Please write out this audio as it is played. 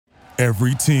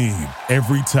Every team,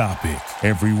 every topic,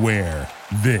 everywhere.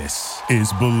 This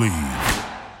is Believe.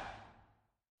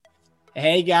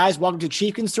 Hey guys, welcome to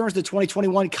Chief Concerns, the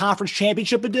 2021 Conference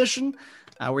Championship Edition.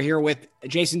 We're here with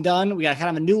Jason Dunn. We got kind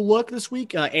of a new look this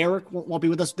week. Eric won't be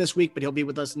with us this week, but he'll be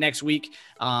with us next week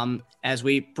as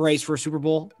we brace for a Super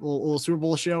Bowl, a little Super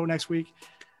Bowl show next week.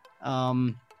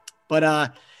 So we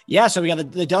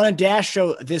got the Dunn and Dash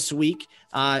show this week.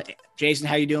 Jason,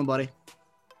 how you doing, buddy?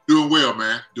 Doing well,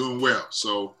 man. Doing well.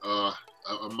 So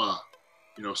I'm,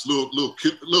 it's a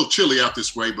little chilly out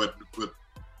this way, but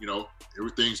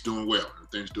everything's doing well.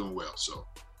 So,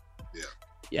 yeah.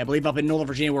 Yeah, I believe up in Northern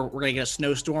Virginia, we're going to get a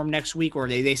snowstorm next week, or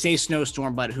they say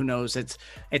snowstorm, but who knows? It's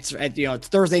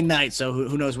Thursday night, so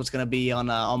who knows what's going to be on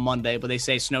Monday? But they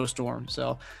say snowstorm.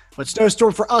 So, but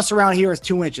snowstorm for us around here is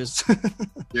 2 inches.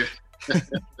 Yeah.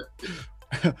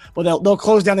 Well, they'll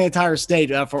close down the entire state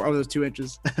for over those 2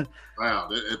 inches. Wow,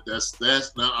 that's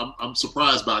now I'm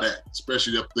surprised by that,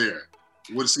 especially up there.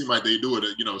 It wouldn't seem like they do it,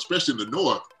 especially in the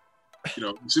north.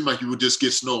 It seemed like you would just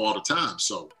get snow all the time.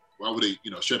 So why would they,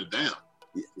 shut it down?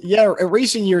 Yeah, in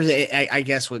recent years, I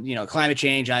guess with climate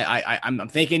change, I'm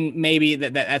thinking maybe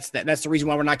that's the reason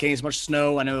why we're not getting as much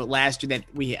snow. I know last year I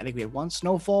think we had one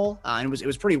snowfall, and it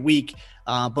was pretty weak.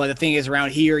 But the thing is,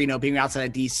 around here, being outside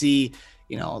of DC,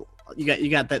 you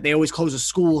got that they always close the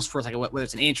schools for like whether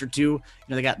it's an inch or two.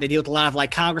 They deal with a lot of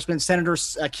like congressmen,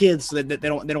 senators, kids, so that they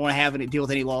don't want to have any deal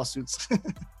with any lawsuits.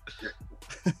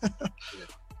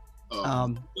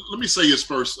 Let me say this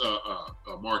first,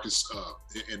 Marcus,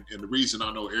 and the reason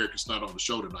I know Eric is not on the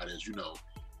show tonight, as you know,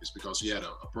 is because he had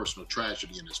a personal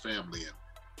tragedy in his family, and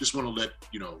just want to let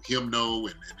him know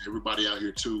and everybody out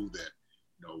here too that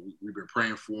we've been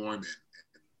praying for him and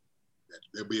that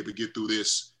they'll be able to get through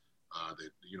this. That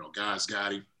God's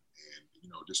got him, and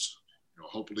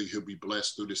hopefully he'll be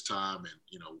blessed through this time,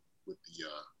 and with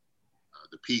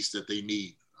the peace that they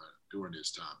need during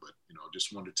this time. But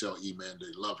just wanted to tell E-Man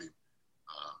they love him,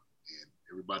 and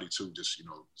everybody too. Just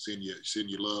send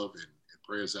your love and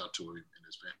prayers out to him and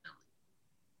his family.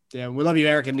 Yeah, we love you,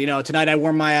 Eric. And tonight I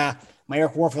wore my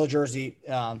Eric Warfield jersey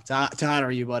to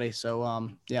honor you, buddy. So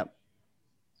yeah,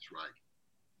 that's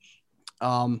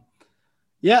right.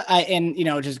 Yeah,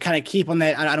 just kind of keep on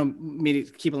that. I don't mean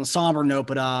to keep on the somber note,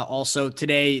 but also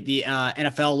today the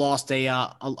NFL lost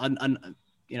one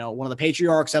of the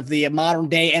patriarchs of the modern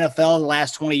day NFL in the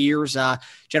last 20 years,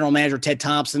 General Manager Ted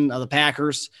Thompson of the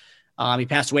Packers. He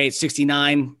passed away at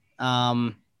 69.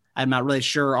 I'm not really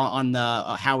sure on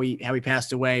the how he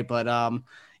passed away, but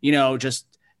just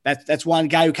that's one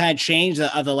guy who kind of changed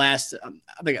the last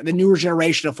the newer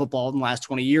generation of football in the last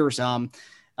 20 years.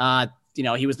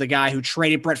 He was the guy who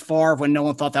traded Brett Favre when no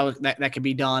one thought that could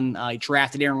be done. He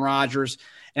drafted Aaron Rodgers.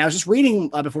 And I was just reading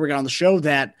before we got on the show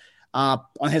that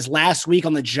on his last week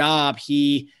on the job,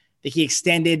 he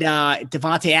extended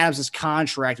Devontae Adams'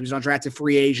 contract. He was an undrafted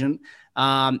free agent.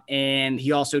 And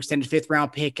he also extended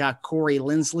fifth-round pick Corey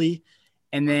Linsley.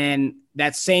 And then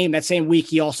that same week,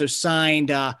 he also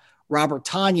signed Robert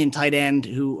Tonyan, tight end,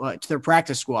 who to their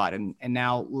practice squad. And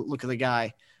now look at the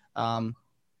guy.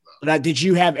 Did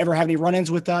you ever have any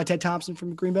run-ins with Ted Thompson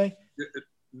from Green Bay?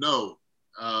 No.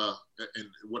 And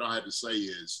what I had to say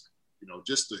is,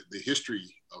 just the history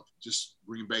of just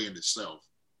Green Bay in itself.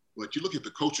 But you look at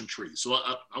the coaching tree. So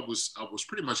I was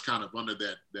pretty much kind of under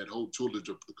that whole tutelage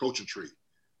of the coaching tree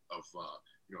of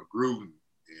Gruden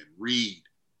and Reed,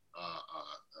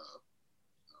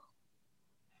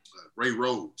 Ray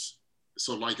Rhodes.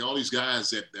 So like all these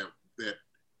guys that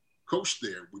coached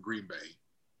there with Green Bay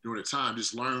during the time,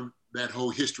 just learn that whole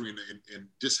history and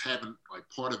just having like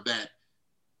part of that,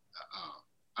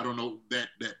 I don't know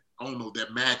that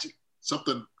magic,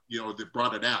 something, that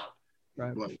brought it out.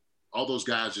 Right. But all those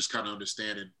guys just kind of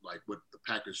understanding like what the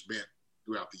Packers meant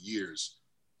throughout the years.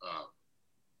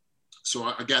 So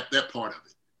I got that part of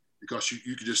it because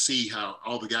you could just see how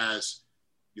all the guys,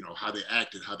 how they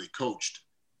acted, how they coached,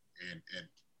 and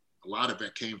a lot of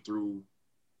that came through,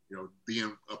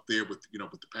 being up there with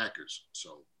the Packers.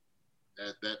 So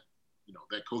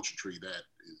that coaching tree, that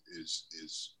is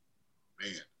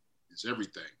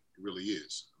everything. It really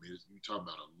is. I mean, you talk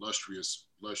about a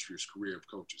illustrious career of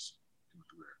coaches in the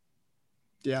career.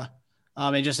 Yeah.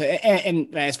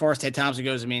 And as far as Ted Thompson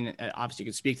goes, I mean, obviously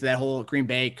you could speak to that whole Green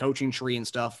Bay coaching tree and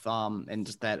stuff, and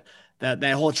just that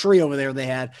whole tree over there they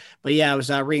had. But yeah, I was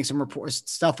reading some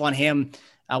stuff on him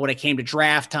when it came to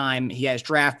draft time. He has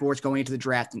draft boards going into the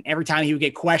draft, and every time he would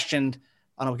get questioned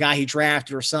on a guy he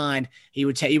drafted or signed, he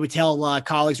would tell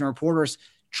colleagues and reporters,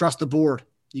 "Trust the board.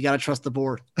 You got to trust the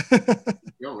board."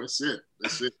 Yo, that's it.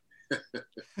 That's it.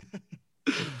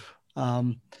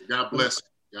 God bless it.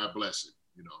 God bless it.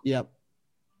 Yep.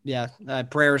 Yeah.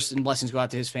 Prayers and blessings go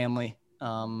out to his family.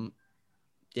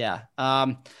 Yeah.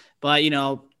 But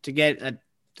to get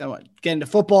into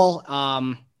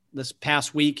football, this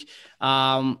past week,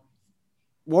 what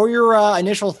were your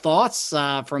initial thoughts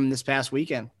from this past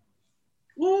weekend?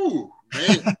 Ooh,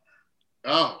 man.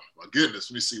 Oh my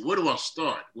goodness. Let me see. Where do I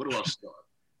start?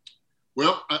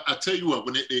 Well, I tell you what,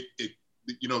 when it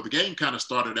the game kind of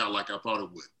started out like I thought it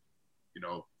would,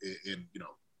 in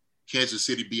Kansas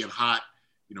City being hot,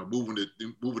 moving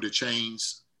the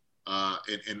chains.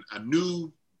 And I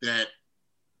knew that,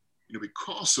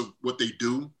 because of what they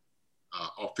do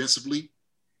offensively,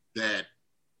 that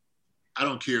I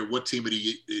don't care what team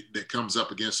that comes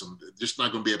up against them, they're just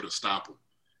not going to be able to stop them.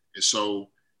 And so,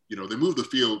 they move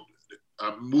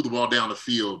the ball down the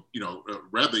field,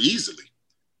 rather easily,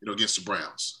 against the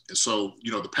Browns. And so,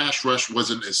 the pass rush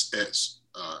wasn't as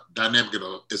dynamic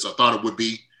as I thought it would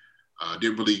be.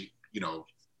 Didn't really,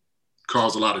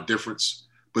 cause a lot of difference.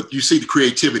 But you see the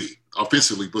creativity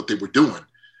offensively, what they were doing.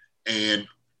 And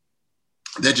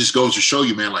that just goes to show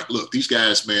you, man, like, look, these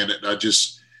guys, man,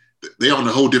 they're on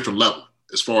a whole different level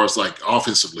as far as like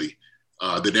offensively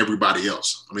than everybody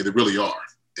else. I mean, they really are.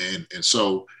 And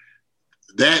so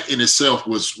that in itself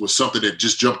was something that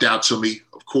just jumped out to me,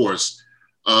 of course.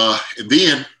 And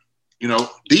then,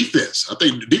 defense. I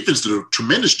think the defense did a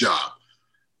tremendous job,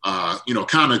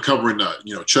 kind of covering,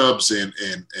 Chubbs and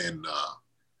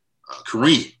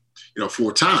Kareem,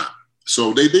 for a time.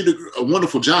 So they did a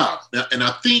wonderful job. And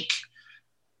I think,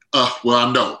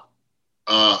 I know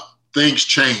things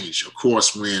change, of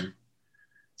course, when,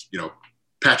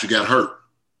 Patrick got hurt.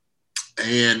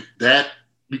 And that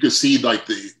you could see like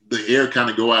the air kind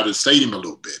of go out of the stadium a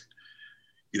little bit.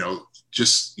 It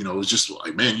was just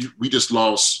like, man, we just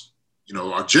lost,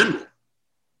 our general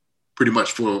pretty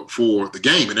much for the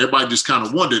game. And everybody just kind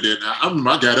of wondered. And I remember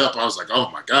I got up, I was like, oh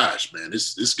my gosh, man,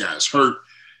 this guy's hurt.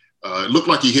 It looked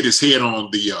like he hit his head on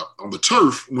the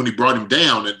turf when he brought him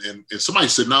down. And somebody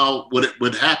said, no,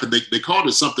 what happened? They called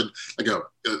it something like a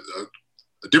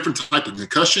different type of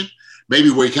concussion, maybe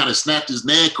where he kind of snapped his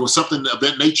neck or something of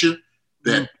that nature.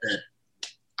 That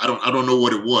I don't know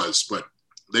what it was, but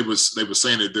they were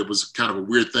saying that there was kind of a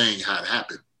weird thing how it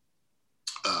happened.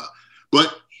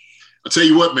 But I'll tell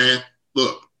you what, man,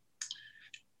 look,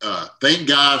 thank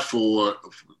God for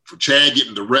Chad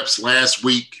getting the reps last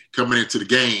week coming into the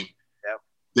game. Yep.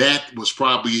 That was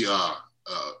probably the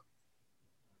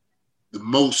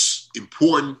most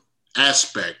important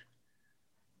aspect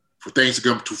for things to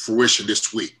come to fruition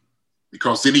this week,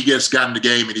 because then he got in the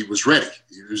game and he was ready.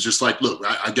 He was just like, look,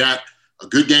 I got a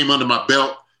good game under my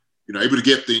belt, able to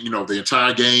get the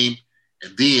entire game,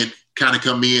 and then kind of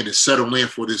come in and settle in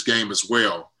for this game as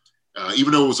well.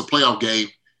 Even though it was a playoff game,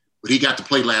 but he got to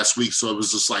play last week. So it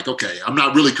was just like, okay, I'm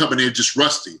not really coming in just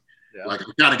rusty. Yeah. Like I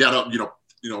kind of got up,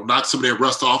 knock some of that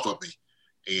rust off of me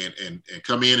and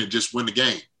come in and just win the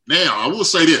game. Now, I will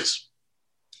say this,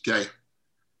 okay?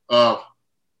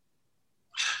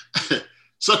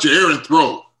 Such an errant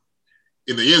throw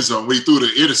in the end zone when he threw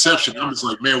the interception. I'm just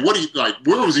like, man,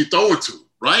 where was he throwing to,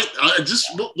 right?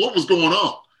 What was going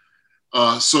on?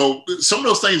 So some of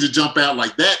those things that jump out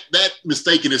like that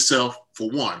mistake in itself, for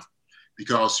one,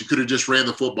 because you could have just ran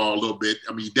the football a little bit.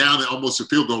 I mean, down at almost the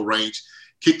field goal range,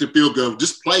 kick the field goal,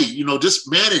 just play,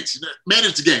 just manage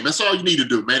the game. That's all you need to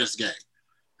do, manage the game.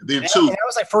 And then that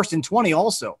was like 1st and 20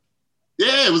 also.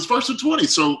 Yeah, it was 1st and 20.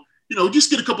 So,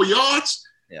 just get a couple yards.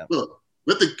 Yeah. Look,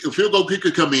 let the field goal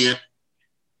kicker come in.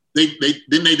 Then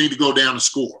they need to go down and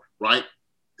score, right?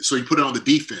 So you put it on the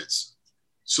defense.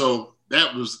 So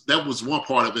that was one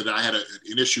part of it I had an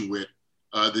issue with.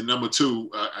 The number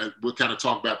two, we'll kind of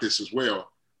talk about this as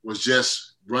well, was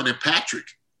just running Patrick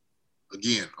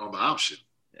again on the option.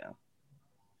 Yeah,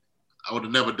 I would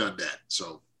have never done that.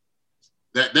 So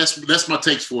that's my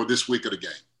takes for this week of the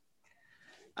game.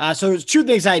 So there's two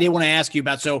things I did want to ask you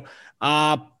about. So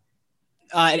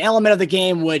an element of the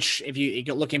game, which if you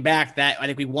looking back, that I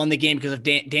think we won the game because of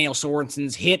Daniel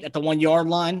Sorensen's hit at the 1 yard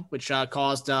line, which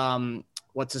caused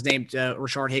what's his name,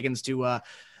 Rashard Higgins to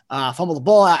fumble the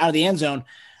ball out of the end zone.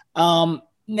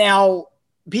 Now,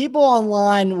 people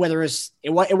online, whether it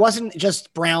wasn't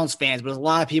just Browns fans, but a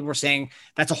lot of people were saying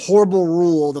that's a horrible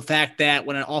rule. The fact that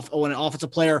when an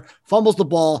offensive player fumbles the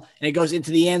ball and it goes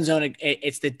into the end zone,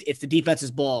 it's the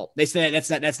defense's ball. They say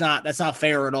that's not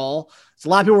fair at all. So a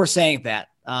lot of people were saying that.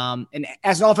 And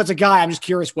as an offensive guy, I'm just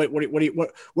curious, what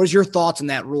is your thoughts on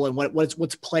that rule, and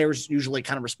what's players usually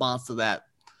kind of response to that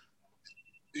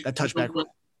touchback?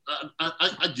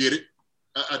 I get it.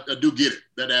 I do get it,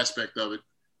 that aspect of it.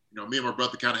 Me and my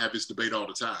brother kind of have this debate all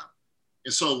the time.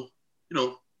 And so,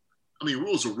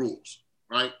 rules are rules,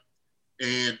 right?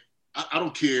 And I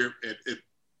don't care if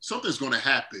something's going to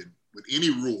happen with any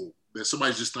rule that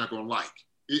somebody's just not going to like.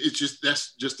 It's just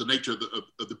that's just the nature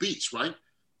of the beast, right?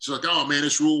 It's like, oh man,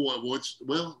 this rule,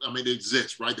 well, I mean, it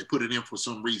exists, right? They put it in for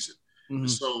some reason. Mm-hmm.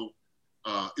 So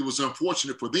it was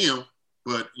unfortunate for them,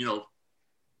 but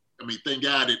I mean, thank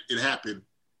God it happened,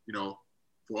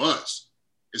 for us.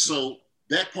 And so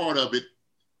that part of it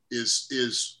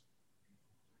is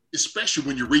especially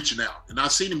when you're reaching out. And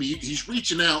I've seen him, he's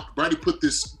reaching out. Brady put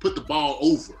the ball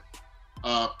over.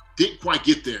 Didn't quite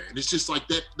get there. And it's just like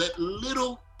that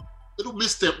little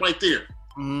misstep right there.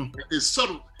 Mm-hmm. It's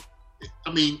subtle.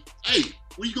 I mean, hey,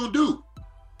 what are you gonna do?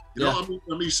 You know,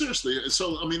 I mean, seriously.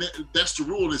 So, I mean, that's the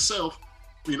rule in itself.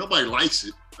 I mean, nobody likes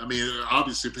it. I mean,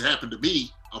 obviously, if it happened to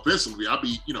me offensively, I'd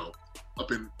be,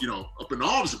 up in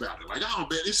arms about it. Like, oh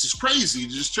man, this is crazy.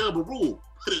 It's just a terrible rule.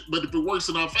 But if it works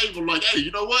in our favor, like, hey,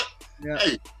 you know what? Yeah.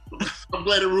 Hey, I'm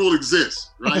glad the rule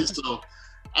exists, right? So,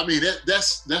 I mean,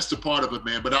 that's the part of it,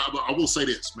 man. But I will say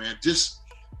this, man. Just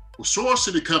for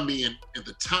Sorensen to come in and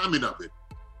the timing of it,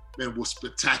 man, was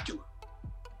spectacular.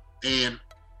 And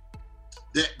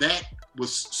that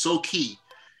was so key.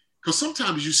 Because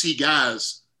sometimes you see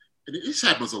guys, and this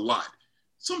happens a lot,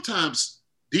 sometimes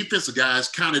defensive guys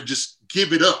kind of just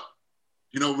give it up.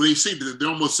 When you see that they're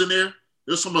almost in there,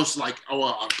 it's almost like,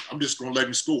 oh, I'm just going to let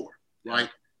him score, right?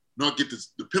 Not get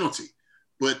the penalty.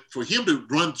 But for him to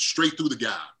run straight through the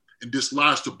guy and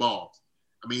dislodge the ball,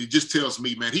 I mean, it just tells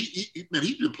me, man, he's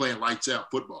been playing lights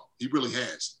out football. He really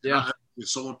has. Yeah. I've been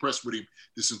so impressed with him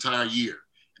this entire year.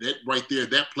 That right there,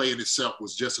 that play in itself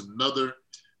was just another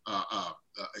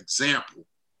example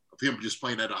of him just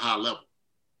playing at a high level.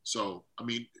 So, I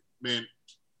mean, man,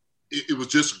 it was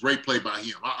just a great play by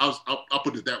him. I'll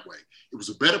put it that way. It was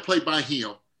a better play by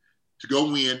him to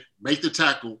go in, make the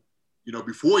tackle,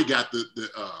 before he got the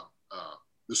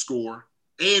score,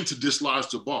 and to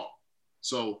dislodge the ball.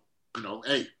 So,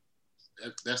 hey,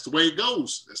 that's the way it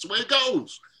goes. That's the way it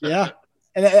goes. Yeah.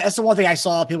 And that's the one thing I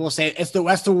saw people say, that's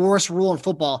the worst rule in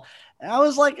football. And I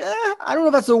was like, I don't know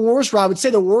if that's the worst rule. I would say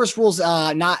the worst rule is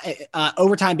not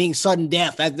overtime being sudden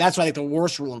death. That's what I think the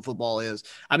worst rule in football is.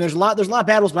 I mean, there's a lot of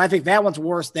bad rules, but I think that one's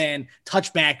worse than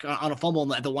touchback on a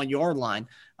fumble at the 1 yard line.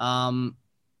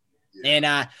 And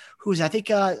I think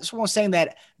someone was saying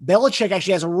that Belichick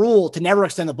actually has a rule to never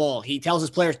extend the ball. He tells his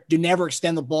players to never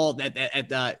extend the ball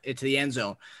into the end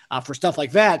zone for stuff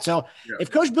like that. So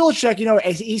if Coach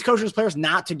Belichick, he's coaching his players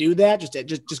not to do that,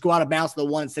 just go out of bounds to the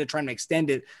one instead of trying to extend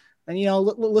it. And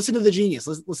listen to the genius.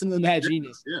 Listen to the mad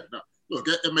genius. Yeah, no, look,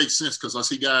 that makes sense because I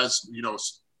see guys,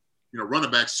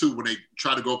 running backs too when they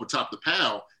try to go over top of the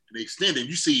pile and they extend it.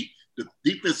 You see the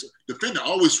defender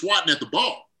always swatting at the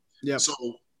ball. Yeah. So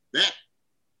that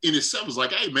in itself is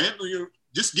like, hey, man,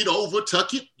 just get over,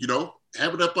 tuck it,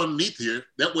 have it up underneath here.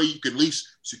 That way you can at least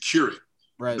secure it.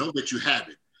 Right. Know that you have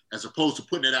it, as opposed to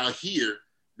putting it out here.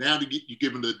 Now you're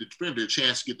giving the defender a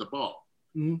chance to get the ball.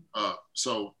 Mm-hmm.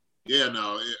 So, yeah,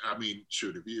 no, I mean,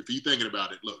 shoot, if you're thinking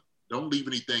about it, look, don't leave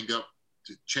anything up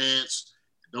to chance.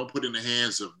 Don't put it in the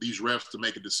hands of these refs to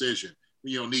make a decision.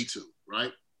 You don't need to,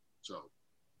 right? So.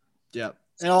 Yeah.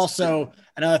 And also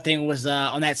another thing was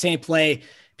on that same play,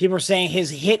 people were saying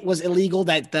his hit was illegal,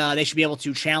 that they should be able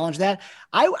to challenge that.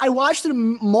 I watched it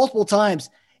multiple times.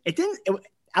 I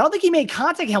don't think he made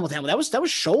contact helmet. That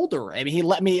was shoulder. I mean, he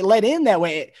let in that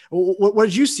way. What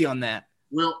did you see on that?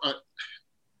 Well,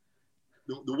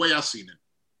 the way I seen it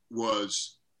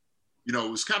was,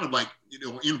 it was kind of like,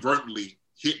 inadvertently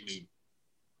hitting him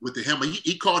with the helmet.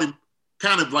 He caught him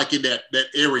kind of like in that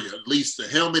area, at least the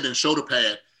helmet and shoulder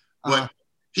pad. But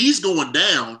he's going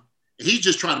down and he's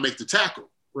just trying to make the tackle.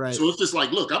 Right. So it's just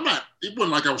like, look, it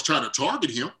wasn't like I was trying to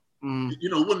target him.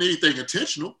 It wasn't anything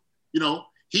intentional.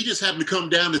 He just happened to come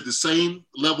down at the same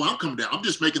level I'm coming down. I'm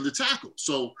just making the tackle.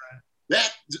 So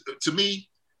that, to me,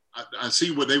 I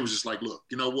see where they was just like, look,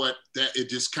 you know what? That it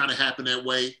just kind of happened that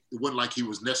way. It wasn't like he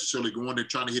was necessarily going there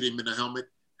trying to hit him in the helmet.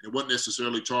 It wasn't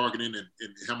necessarily targeting and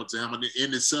helmet to helmet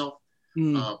in itself.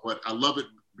 But I love it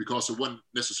because it wasn't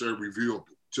necessarily reviewable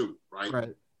too, right?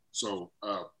 Right. So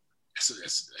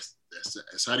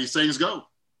that's how these things go.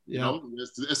 Yeah.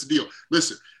 That's the deal.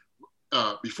 Listen,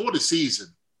 before the season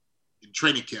in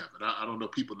training camp, and I don't know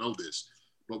if people know this,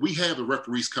 but we have the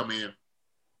referees come in.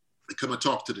 They come and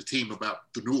talk to the team about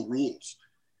the new rules.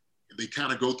 And they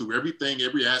kind of go through everything,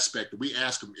 every aspect. And we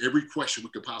ask them every question we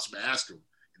could possibly ask them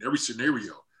in every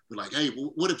scenario. We're like, hey,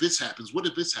 what if this happens? What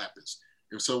if this happens?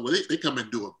 And so they come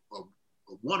and do a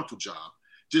wonderful job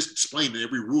just explaining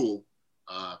every rule,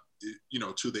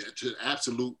 to the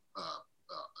absolute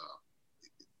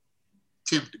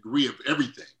 10th degree of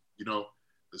everything,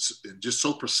 and just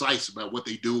so precise about what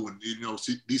they do, and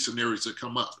these scenarios that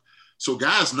come up. So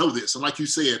guys know this, and like you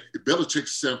said, if Belichick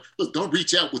said, "Look, don't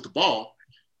reach out with the ball,"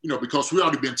 because we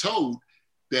already been told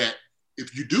that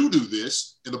if you do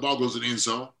this and the ball goes in the end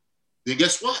zone, then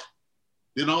guess what?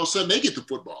 Then all of a sudden they get the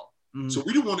football. Mm-hmm. So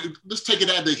we don't want to. Let's take it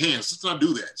out of their hands. Let's not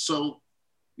do that. So,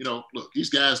 look, these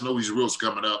guys know these rules are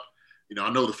coming up. I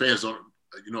know the fans don't,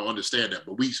 understand that,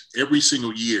 but every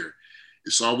single year,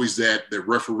 it's always that the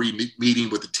referee meeting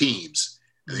with the teams,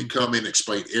 and they come in and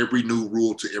explain every new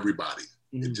rule to everybody.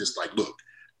 Mm-hmm. And just like, look,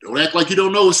 don't act like you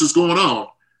don't know what's going on.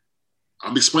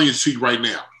 I'm explaining it to you right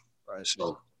now. Right.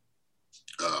 So,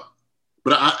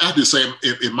 but I have to say,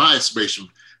 in my estimation,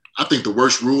 I think the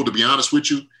worst rule, to be honest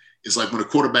with you, is like when a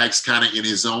quarterback's kind of in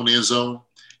his own end zone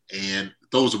and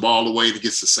throws the ball away and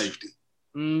gets the safety.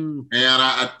 And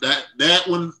that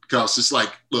one, because it's like,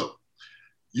 look,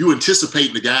 you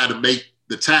anticipating the guy to make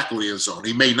the tackle in the end zone.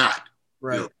 He may not.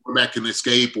 Right. Quarterback can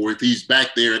escape, or if he's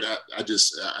back there, I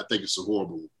think it's a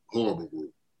horrible rule.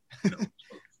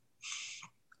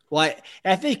 Well,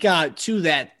 I think to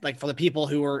that, like for the people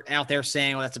who are out there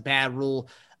saying, "Oh, that's a bad rule,"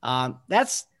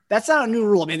 that's not a new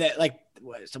rule. I mean,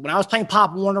 so when I was playing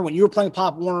Pop Warner, when you were playing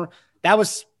Pop Warner,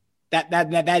 that's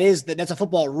a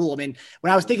football rule. I mean,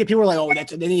 when I was thinking, people were like, "Oh,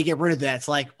 they need to get rid of that." It's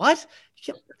like, what?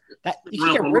 You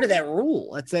can't get rid of that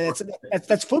rule.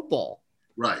 That's football.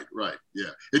 Right. Yeah.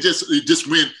 It just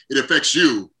when it affects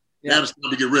you, now it's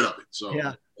time to get rid of it. So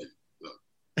yeah.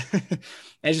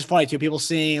 It's just funny too. People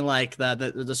seeing like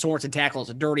the swords and tackles,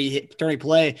 a dirty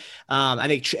play. I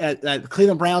think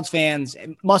Cleveland Browns fans,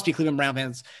 it must be Cleveland Brown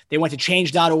fans. They went to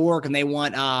change.org and they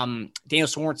want Daniel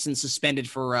Sorensen suspended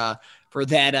for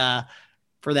that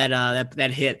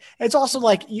hit. It's also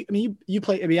like you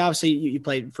play. I mean, obviously you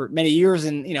played for many years,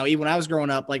 and even when I was growing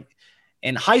up, like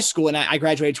in high school, and I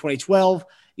graduated 2012.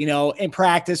 In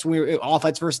practice, when we were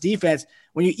offense versus defense,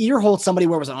 when you ear hold somebody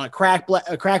where it was on a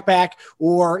crackback,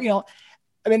 or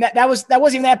I mean that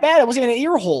wasn't even that bad. It wasn't even an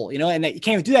ear hole, and you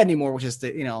can't even do that anymore. Which is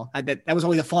that was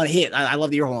always a fun hit. I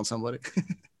love the ear hole on somebody.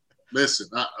 Listen,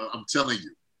 I'm telling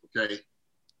you, okay.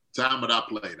 Time that I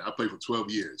played for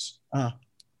 12 years. The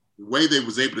way they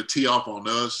was able to tee off on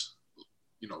us,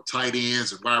 tight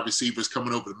ends and wide receivers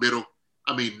coming over the middle.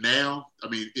 I mean, now,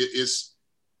 it's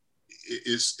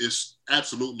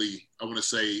absolutely, I want to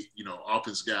say,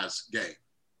 offense guys' game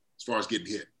as far as getting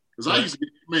hit. Because I used to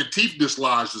get, teeth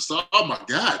dislodged and stuff. Oh, my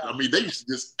God. I mean, they used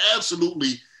to just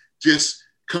absolutely just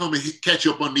come and catch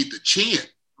you up underneath the chin.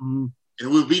 Mm-hmm. And it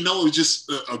would be, it was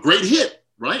just a great hit,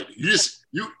 right?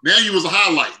 Now you was a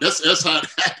highlight. That's how it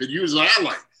happened. You was a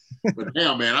highlight. But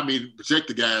now, man, protect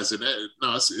the guys. And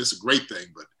it's a great thing.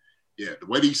 But, yeah, the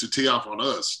way they used to tee off on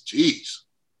us, geez.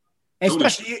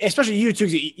 Especially you too.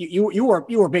 You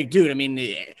were a big dude. I mean,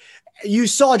 you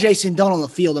saw Jason Dunn on the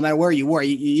field, no matter where you were.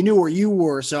 You knew where you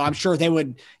were, so I'm sure they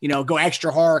would, go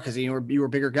extra hard because you were a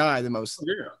bigger guy than most.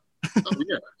 Yeah,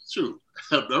 it's true.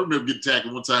 I remember getting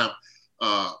tackled one time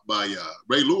by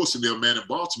Ray Lewis and them, man, in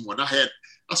Baltimore, and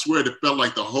I swear it felt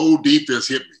like the whole defense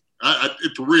hit me.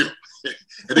 For real.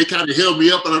 And they kind of held me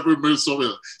up, and I remember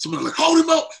somebody like, hold him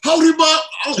up.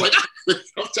 I was like,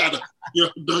 I'm trying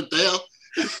to, duck down.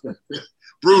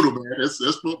 Brutal, man. That's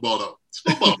football, though. It's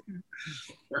football.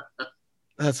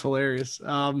 That's hilarious.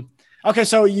 Okay,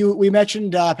 so we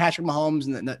mentioned Patrick Mahomes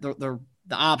and the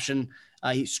option.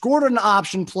 He scored an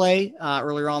option play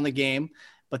earlier on in the game,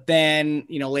 but then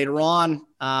later on,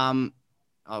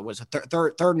 was it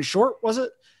third and short? Was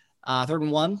it 3rd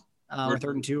and 1 or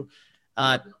 3rd and 2?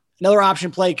 Another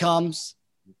option play comes,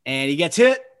 and he gets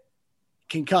hit.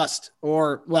 Concussed,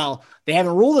 or they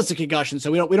haven't ruled it's a concussion, so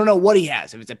we don't know what he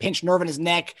has. If it's a pinched nerve in his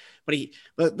neck, but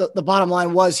the bottom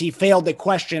line was he failed the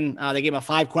question. They gave him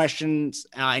 5 questions,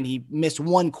 and he missed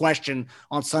 1 question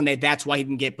on Sunday. That's why he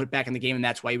didn't get put back in the game, and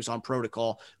that's why he was on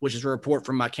protocol, which is a report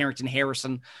from Carrington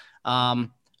Harrison. So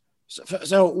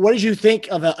what did you think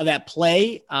of that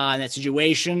play and that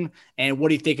situation, and what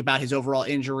do you think about his overall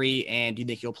injury, and do you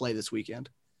think he'll play this weekend?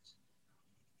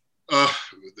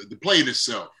 The play in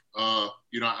itself. I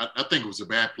think it was a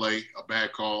bad play, a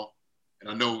bad call. And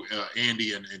I know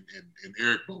Andy and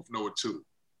Eric both know it too.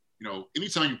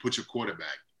 Anytime you put your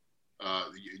quarterback,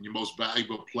 your most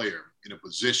valuable player in a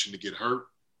position to get hurt,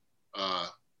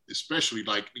 especially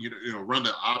like, run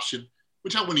the option,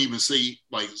 which I wouldn't even say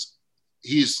like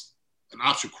he's an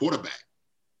option quarterback.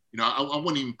 I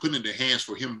wouldn't even put it in the hands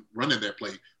for him running that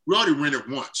play. We already ran it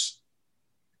once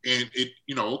and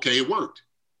it worked.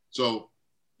 So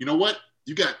you know what?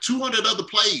 You got 200 other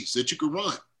plays that you could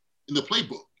run in the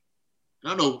playbook.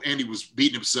 And I know Andy was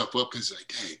beating himself up because he's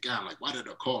like, hey, God, like, why did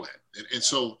I call that? And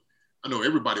so I know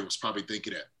everybody was probably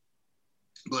thinking that.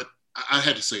 But I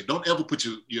had to say, don't ever put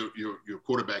your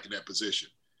quarterback in that position,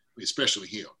 especially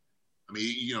him. I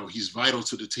mean, you know, he's vital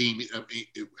to the team. I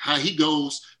mean, how he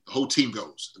goes, the whole team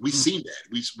goes. We've seen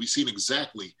that. We've seen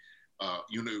exactly,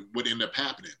 you know, what ended up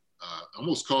happening.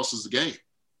 Almost cost us the game.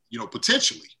 You know,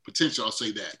 potentially, I'll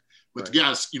say that. But the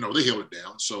guys, you know, they held it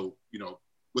down. So, you know,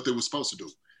 what they were supposed to do.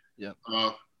 Yeah.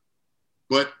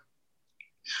 But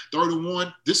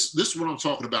 31, this is what I'm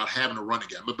talking about, having a running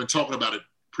game. I've been talking about it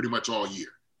pretty much all year.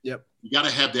 Yep. You got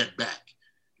to have that back,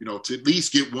 you know, to at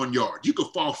least get 1 yard. You could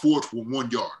fall forward for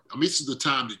 1 yard. I mean, this is the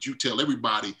time that you tell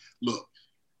everybody, look,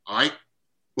 all right,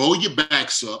 roll your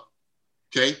backs up,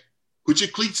 okay? Put your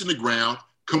cleats in the ground,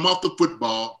 come off the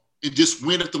football, and just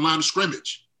win at the line of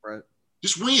scrimmage. Right.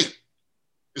 Just win.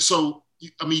 And so,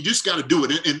 I mean, you just got to do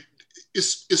it. And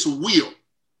it's a will.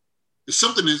 There's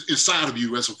something inside of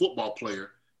you as a football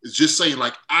player is just saying,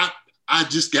 like, I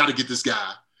just got to get this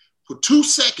guy for 2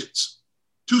 seconds.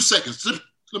 2 seconds.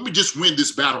 Let me just win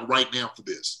this battle right now for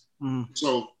this.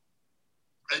 So,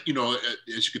 you know,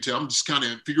 as you can tell, I'm just kind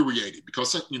of infuriated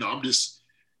because, you know, I'm just,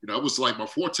 you know, it was like my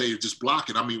forte is just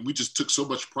blocking. I mean, we just took so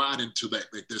much pride into that,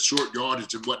 like that short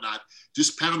yardage and whatnot,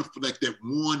 just pounding for like that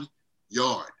 1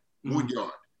 yard, 1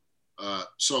 yard.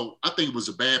 So I think it was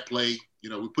a bad play. You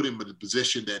know, we put him in a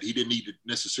position that he didn't need to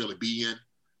necessarily be in.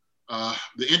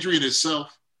 The injury in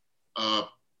itself,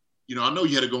 you know, I know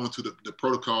you had to go into the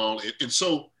protocol. And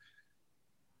so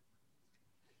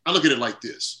I look at it like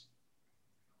this.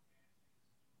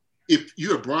 If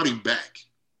you had brought him back,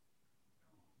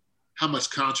 how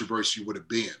much controversy would have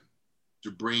been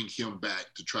to bring him back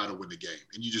to try to win the game?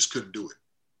 And you just couldn't do it.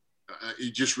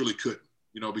 You just really couldn't,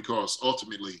 you know, because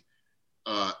ultimately,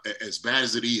 as bad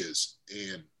as it is,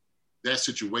 and that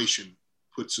situation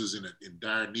puts us in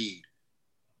dire need,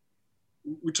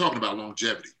 we're talking about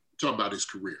longevity. We're talking about his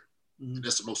career. And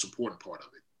that's the most important part of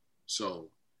it. So,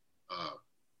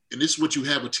 and this is what you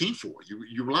have a team for.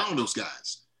 You rely on those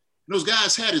guys. And those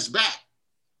guys had his back.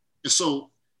 And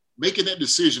so making that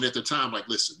decision at the time, like,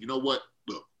 listen, you know what?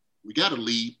 Look, we got to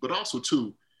lead, but also,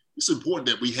 too, it's important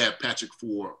that we have Patrick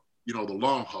for, you know, the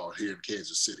long haul here in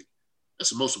Kansas City. That's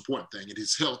the most important thing. And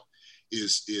his health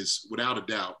is without a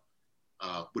doubt,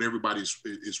 what everybody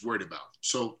is worried about.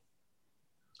 So,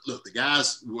 look, the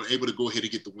guys were able to go ahead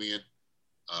and get the win.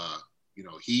 You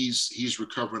know, he's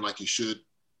recovering like he should.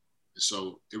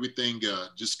 So everything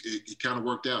it kind of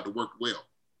worked out. It worked well.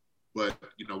 But,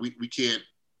 you know, we can't,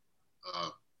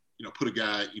 you know, put a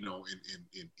guy, you know,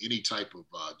 in any type of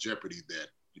jeopardy that,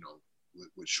 you know,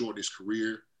 would shorten his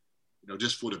career, you know,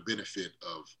 just for the benefit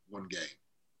of one game.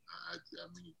 I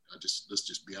mean, let's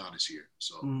just be honest here.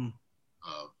 So,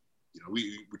 you know,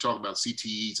 we're talking about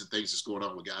CTEs and things that's going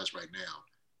on with guys right now.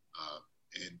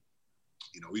 And,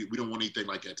 you know, we don't want anything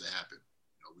like that to happen.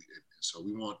 You know, so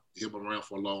we want him around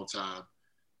for a long time,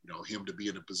 you know, him to be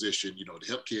in a position, you know, to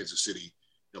help Kansas City, you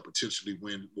know, potentially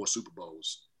win more Super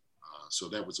Bowls. So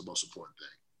that was the most important thing.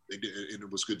 They did, and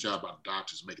it was a good job by the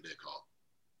doctors making that call.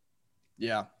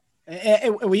 Yeah.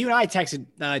 And when you and I texted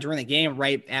during the game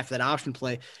right after that option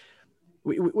play,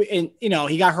 and you know,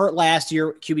 he got hurt last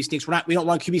year. QB sneaks. We don't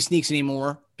run QB sneaks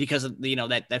anymore because of you know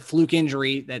that fluke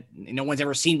injury that no one's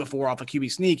ever seen before off a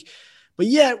QB sneak. But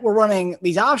yet we're running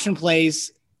these option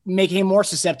plays, making him more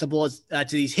susceptible to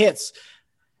these hits.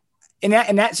 In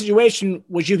that situation,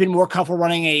 would you have been more comfortable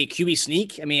running a QB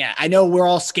sneak? I mean, I know we're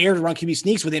all scared to run QB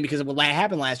sneaks with him because of what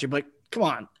happened last year, but come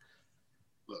on.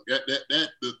 Look,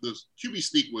 the QB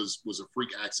sneak was a freak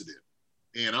accident,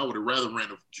 and I would have rather ran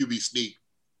a QB sneak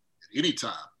at any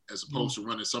time as opposed to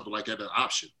running something like that, an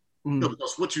option. You know,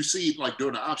 because what you see like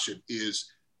during the option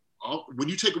is when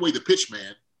you take away the pitch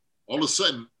man, all of a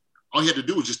sudden all you had to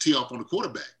do was just tee off on the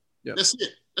quarterback. Yep. That's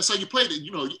it. That's how you play it.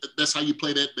 You know, that's how you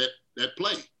play that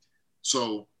play.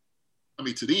 So, I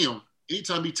mean, to them,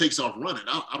 anytime he takes off running,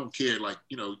 I don't care. Like,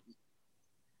 you know,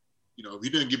 if he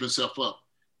doesn't give himself up,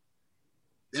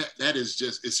 that is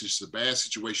it's just a bad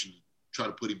situation to try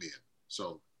to put him in.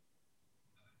 So,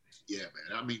 yeah,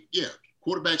 man. I mean, yeah,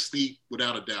 quarterback sneak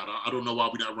without a doubt. I don't know why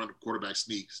we're not running quarterback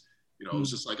sneaks. You know, it's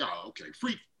just like, oh, okay,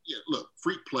 freak. Yeah, look,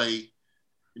 freak play.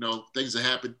 You know, things that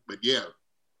happen. But yeah,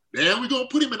 man, we're gonna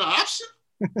put him in the option.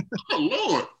 Oh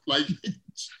Lord, like,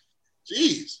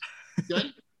 jeez.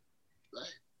 Okay?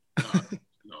 Like,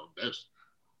 that's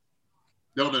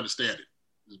don't understand it.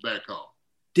 It's a bad call.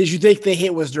 Did you think the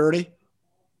hit was dirty?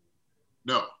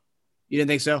 No. You didn't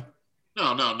think so?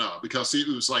 No. Because it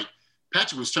was like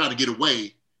Patrick was trying to get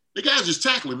away. The guys just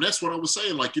tackling him. That's what I was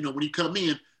saying. Like, you know, when you come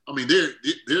in, I mean,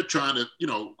 they're trying to, you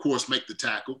know, of course, make the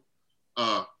tackle.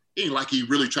 It ain't like he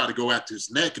really tried to go after his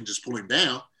neck and just pull him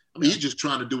down. I mean, he's just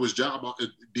trying to do his job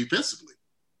defensively.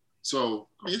 So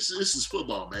I mean, this is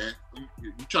football, man.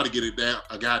 You try to get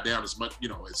a guy down as much,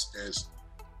 as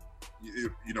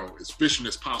efficient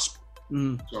as possible.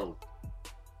 So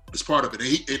it's part of it.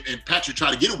 And Patrick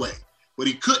tried to get away, but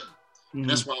he couldn't. And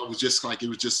that's why it was just a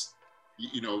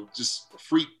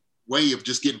freak way of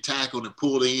just getting tackled and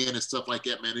pulled in and stuff like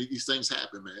that, man. These things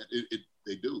happen, man.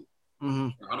 They do.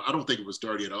 I don't think it was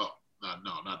dirty at all.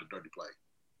 No, not a dirty play.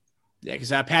 Yeah,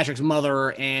 because Patrick's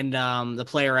mother and the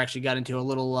player actually got into a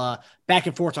little back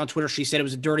and forth on Twitter. She said it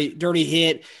was a dirty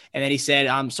hit, and then he said,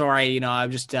 "I'm sorry,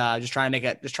 I'm just trying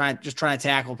to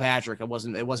tackle Patrick. It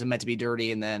wasn't meant to be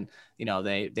dirty." And then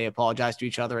they apologized to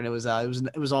each other, and it was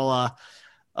all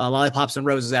lollipops and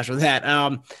roses after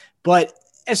that. But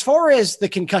as far as the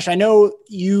concussion, I know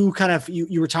you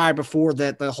you retired before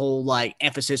the whole like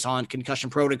emphasis on concussion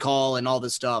protocol and all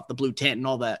this stuff, the blue tent and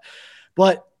all that,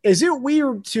 but is it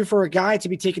weird for a guy to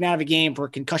be taken out of a game for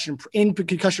concussion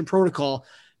protocol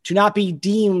to not be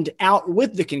deemed out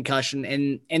with the concussion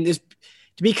and this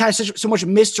to be kind of so much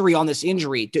mystery on this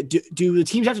injury? Do the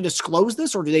teams have to disclose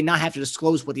this, or do they not have to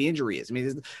disclose what the injury is? I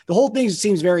mean, the whole thing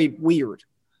seems very weird.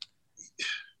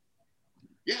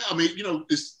 Yeah, I mean,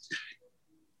 it's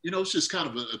just kind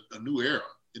of a new era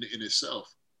in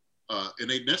itself, and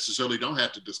they necessarily don't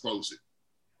have to disclose it.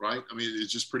 Right. I mean,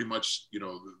 it's just pretty much,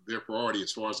 their priority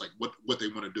as far as like what they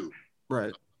want to do.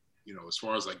 Right. As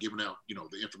far as like giving out,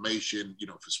 the information, if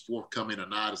it's forthcoming or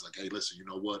not, it's like, hey, listen, you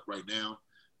know what, right now,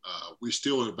 we're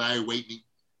still evaluating,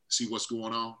 see what's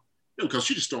going on. Because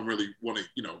you just don't really want to,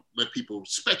 let people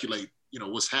speculate,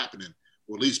 what's happening,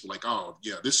 or at least be like, oh,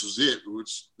 yeah, this was it.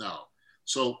 No.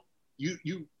 So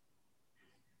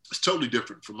it's totally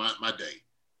different from my day.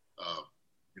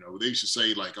 They used to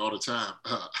say like all the time,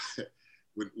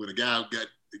 when a guy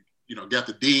got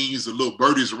the dings, the little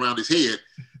birdies around his head,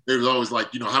 there was always like,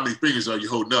 how many fingers are you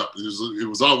holding up? It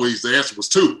was always, the answer was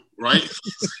 2, right?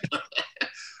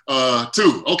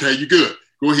 2. Okay, you're good.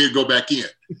 Go ahead and go back in.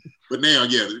 But now,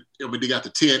 yeah, they got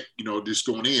the tent, just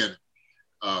going in.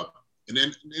 And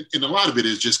then, and a lot of it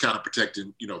is just kind of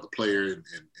protecting, the player and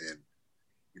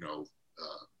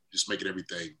just making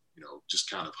everything, just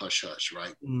kind of hush,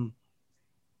 right? Mm.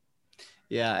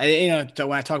 Yeah, so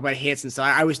when I talk about hits and stuff,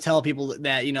 I always tell people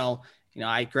that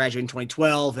I graduated in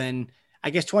 2012, and I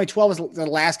guess 2012 was the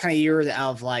last kind of year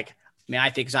of like, I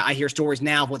think 'cause I hear stories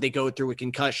now of what they go through with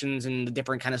concussions and the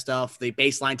different kind of stuff, the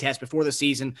baseline test before the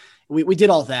season. We did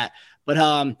all that, but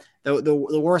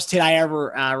the worst hit I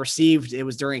ever received, it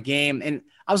was during a game, and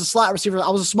I was a slot receiver. I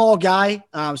was a small guy,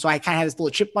 so I kind of had this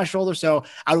little chip on my shoulder. So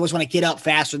I always want to get up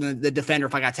faster than the defender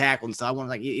if I got tackled and stuff. I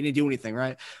wanted you didn't do anything,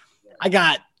 right? I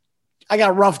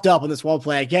got roughed up on this one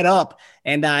play. I get up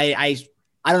and I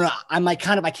don't know. I'm like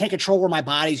I can't control where my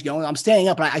body's going. I'm standing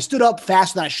up, but I stood up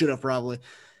faster than I should have probably.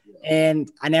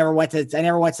 And I never went to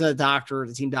the doctor,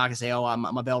 the team doctor, and say, "Oh,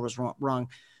 my bell was rung."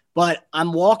 But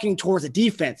I'm walking towards the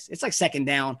defense. It's like second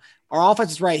down. Our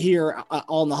offense is right here,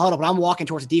 all in the huddle, but I'm walking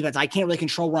towards the defense. I can't really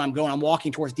control where I'm going. I'm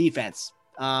walking towards defense.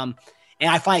 And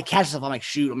I finally catch myself. I'm like,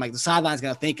 shoot. I'm like, the sideline's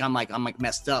gonna think I'm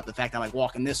messed up. The fact I'm like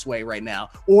walking this way right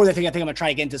now, or they think I'm gonna try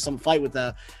to get into some fight with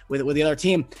the other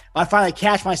team. But I finally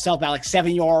catch myself about like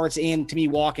 7 yards into me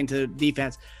walking to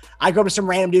defense. I go to some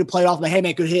random dude to play it off. I'm like, hey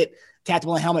man, good hit. Tapped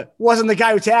him on the helmet. Wasn't the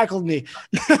guy who tackled me.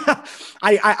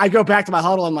 I go back to my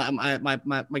huddle and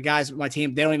my guys, my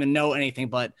team, they don't even know anything.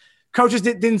 But coaches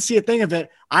didn't see a thing of it.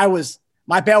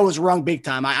 My bell was rung big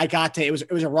time. I got to it was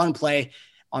a run play.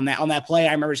 On that play,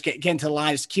 I remember just getting to the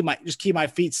line, just keep my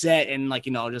feet set, and I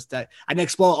didn't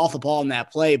explode off the ball in that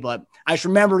play. But I just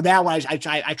remember that when I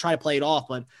try to play it off.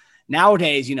 But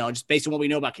nowadays, just based on what we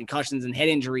know about concussions and head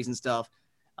injuries and stuff,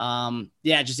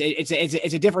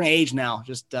 it's a different age now.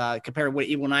 Just compared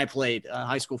to when I played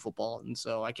high school football, and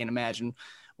so I can't imagine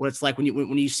what it's like when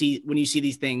you see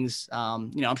these things.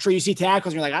 I'm sure you see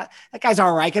tackles, and you're like, that guy's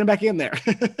all right, get him back in there.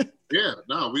 Yeah,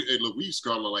 no, we used to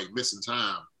call it like missing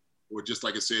time. Or just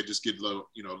like I said, just get a little,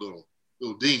 little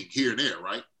ding here and there,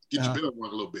 right? Get your bell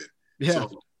rung a little bit. Yeah.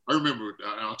 So I remember,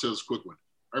 I'll tell this quick one.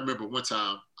 I remember one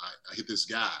time I hit this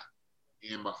guy,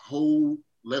 and my whole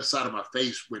left side of my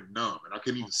face went numb, and I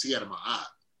couldn't even see out of my eye.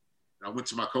 And I went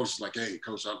to my coach, like, "Hey,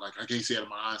 coach, I can't see out of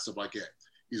my eye," and stuff like that.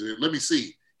 He said, "Let me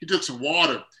see." He took some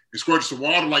water and squirted some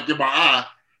water like in my eye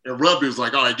and rubbed it. He was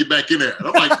like, "All right, get back in there." And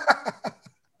I'm like,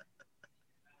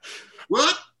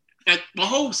 "What?" Like my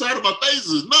whole side of my face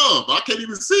is numb. I can't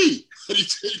even see. And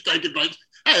he's thinking like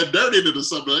I had dirt in it or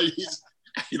something.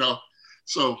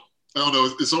 So I don't know.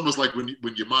 It's almost like when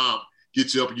your mom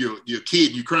gets you up and you're a kid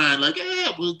and you're crying like, "Yeah,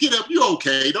 well, get up. You're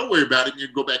okay. Don't worry about it." And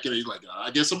you go back in and you're like,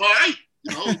 "I guess I'm all right."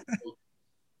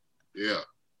 Yeah.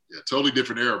 Totally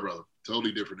different era, brother.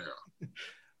 Totally different era.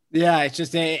 Yeah, it's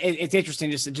just it's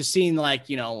interesting just seeing like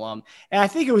and I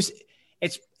think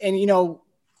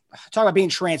talk about being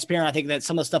transparent. I think that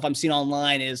some of the stuff I'm seeing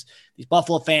online is these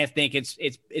Buffalo fans think it's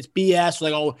BS.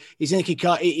 Like, oh, he's in a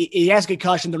concussion. He has a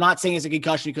concussion. They're not saying it's a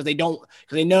concussion because they know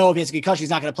if he has a concussion, he's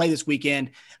not going to play this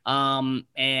weekend.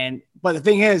 But the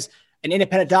thing is, an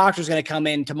independent doctor is going to come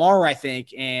in tomorrow, I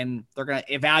think, and they're going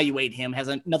to evaluate him. It has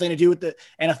nothing to do with the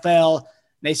NFL.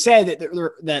 They said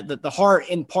that the hard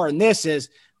in part in this is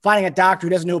finding a doctor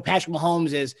who doesn't know who Patrick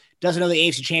Mahomes is, doesn't know the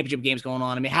AFC Championship game's going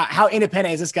on. I mean, how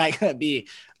independent is this guy going to be?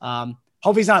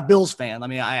 Hopefully he's not a Bills fan. I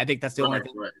mean, I think that's the only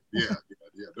thing. Right. Yeah.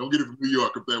 Don't get it from New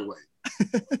York up that way.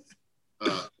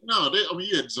 No,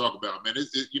 you had to talk about, man,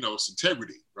 it's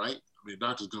integrity, right? I mean, the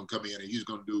doctor's going to come in and he's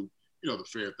going to do, the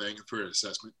fair thing and fair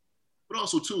assessment. But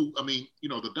also, too, I mean,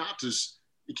 the doctors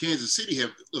in Kansas City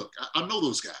I know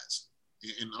those guys.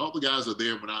 And all the guys are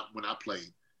there when I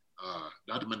played.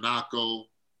 Dr. Monaco,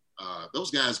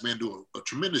 those guys, man, do a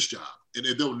tremendous job. And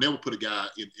they'll never put a guy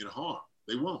in harm.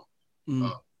 They won't.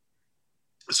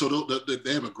 So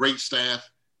they have a great staff,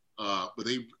 but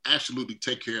they absolutely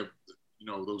take care of,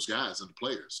 those guys and the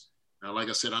players. Now, like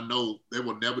I said, I know they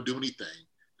will never do anything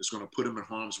that's going to put them in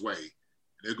harm's way.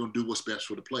 And they're going to do what's best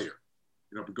for the player,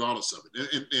 regardless of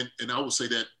it. And I will say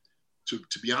that,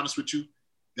 to be honest with you,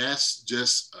 that's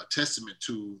just a testament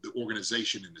to the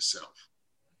organization in itself.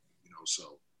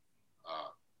 So,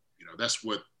 that's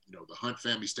what, the Hunt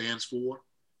family stands for,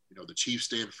 the Chiefs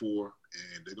stand for,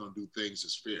 and they're going to do things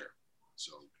as fair.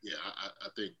 So, yeah, I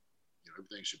think,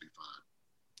 everything should be fine.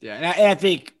 Yeah, and I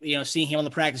think, seeing him on the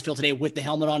practice field today with the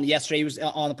helmet on, yesterday he was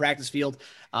on the practice field.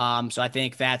 So I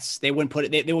think they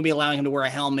wouldn't be allowing him to wear a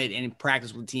helmet and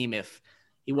practice with the team if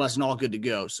he wasn't all good to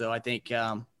go. So I think,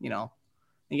 I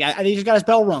think he just got his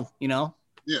bell rung,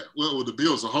 Yeah, well, the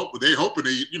Bills are they're hoping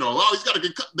he's got to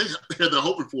get cut. They're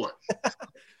hoping for it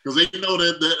because they know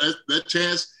that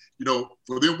chance,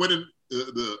 for them winning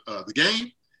the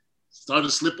game started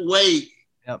to slip away.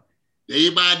 Yep. Day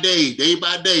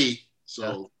by day.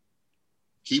 So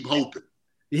keep hoping.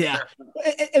 Yeah,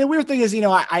 and the weird thing is,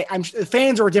 I'm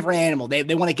fans are a different animal.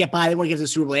 They want to get by. They want to get to the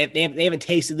Super Bowl. They haven't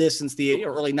tasted this since the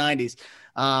early '90s.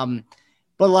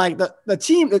 But like the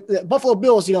team, the Buffalo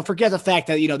Bills, forget the fact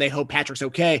that, they hope Patrick's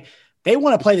okay. They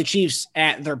want to play the Chiefs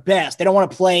at their best. They don't want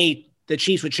to play the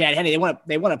Chiefs with Chad Henne. They want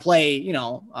to play,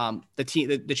 the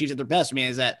Chiefs at their best. I mean,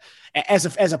 is that as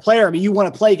a player, I mean, you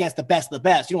want to play against the best of the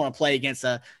best. You don't want to play against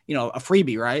a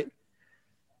freebie, right?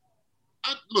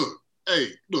 Look,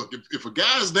 if a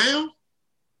guy's down,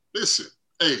 listen,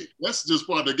 hey, that's just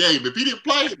part of the game. If he didn't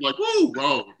play, like, woo,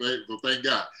 well, thank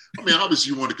God. I mean,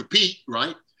 obviously you want to compete,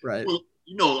 right? Right. Well,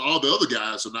 all the other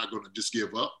guys are not going to just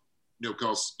give up,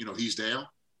 because, he's down.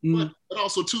 But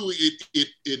also, too,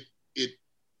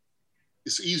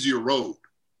 it's easier road.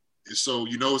 And so,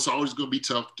 it's always going to be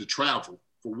tough to travel,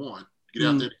 for one, get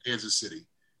out there to Kansas City.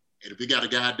 And if you got a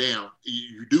guy down,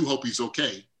 you do hope he's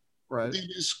okay. Right.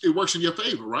 It works in your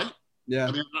favor, right? Yeah.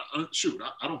 I mean,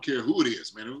 I don't care who it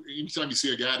is, man. Anytime you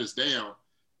see a guy that's down,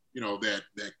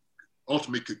 that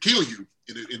ultimately could kill you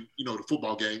in the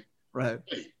football game. Right.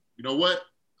 Hey, you know what?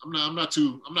 I'm not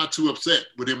too upset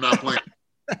with him not playing.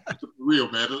 For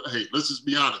real, man. Hey, let's just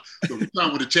be honest. So we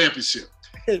come with a championship.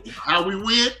 How we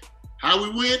win,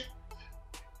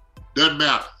 doesn't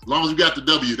matter. As long as we got the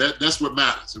W, that's what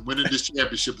matters. And winning this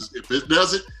championship, if it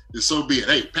doesn't, then so be it.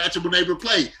 Hey, Patrick been able to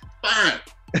play, fine.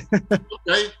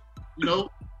 Okay,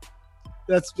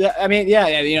 That's, I mean, yeah,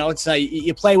 it's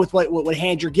you play with what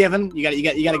hand you're given. You got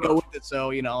to go with it.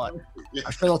 So I'm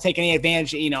sure they'll take any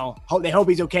advantage. They hope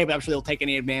he's okay, but I'm sure they'll take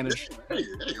any advantage. Hey,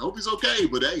 hope he's okay.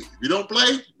 But hey, if you don't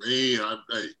play,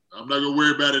 I'm not gonna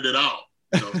worry about it at all.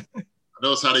 I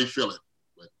know it's how they feel it.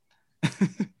 But. All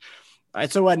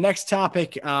right. So next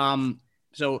topic.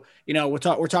 So we're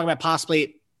talking about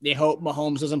possibly. They hope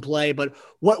Mahomes doesn't play, but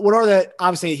what are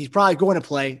obviously he's probably going to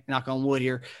play, knock on wood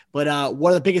here, but what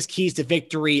are the biggest keys to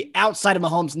victory outside of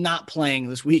Mahomes not playing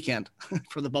this weekend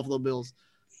for the Buffalo Bills?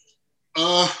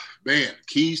 Man,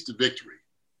 keys to victory.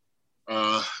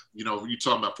 You're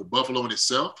talking about for Buffalo in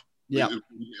itself? Yeah.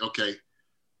 Okay.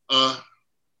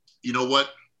 You know what?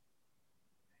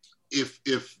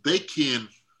 If they can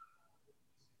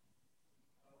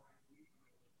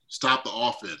stop the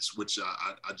offense, which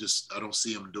I don't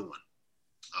see him doing.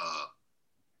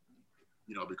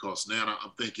 Because now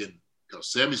I'm thinking,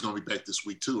 Sammy's going to be back this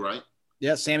week too, right?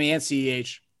 Yeah, Sammy and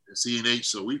CEH. And CNH.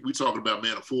 So we talking about,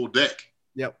 man, a full deck.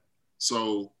 Yep.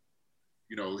 So,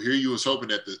 here you was hoping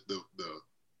that the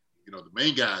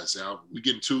main guys out. We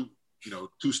getting two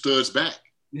studs back.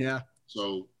 Yeah.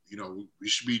 So we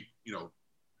should be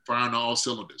firing all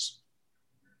cylinders.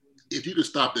 if you could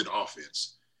stop that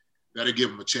offense, that'll give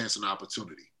them a chance and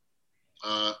opportunity.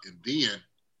 And then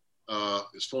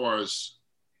as far as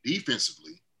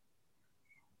defensively,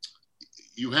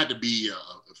 you had to be an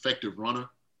effective runner,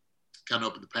 kind of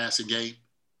up in the passing game.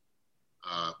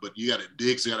 But you got to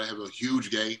Diggs got to have a huge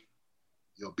game.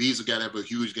 Beasley got to have a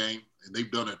huge game, and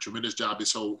they've done a tremendous job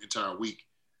this whole entire week.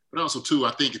 But also, too,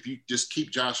 I think if you just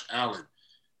keep Josh Allen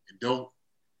and don't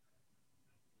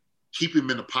keep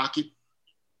him in the pocket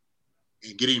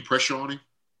and getting pressure on him,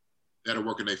 that'll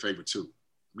work in their favor, too.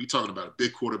 We're talking about a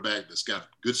big quarterback that's got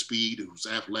good speed, who's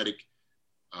athletic,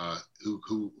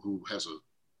 who has a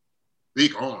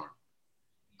big arm.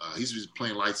 He's been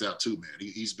playing lights out, too, man.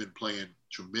 He's been playing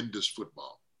tremendous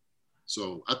football.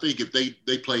 So I think if they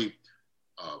play,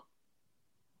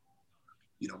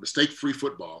 mistake-free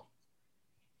football,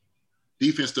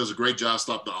 defense does a great job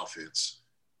stopping the offense.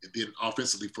 And then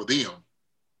offensively for them,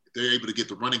 if they're able to get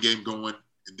the running game going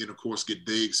and then, of course, get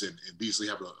Diggs and Beasley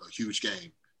have a huge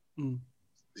game, then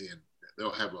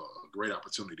they'll have a great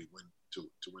opportunity to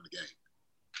win the game.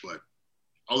 But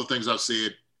all the things I've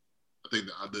said, I think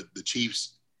the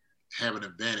Chiefs have an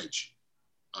advantage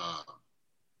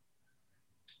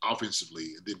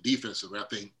offensively. And then defensively, I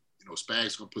think,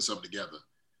 Spags going to put something together,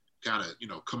 kind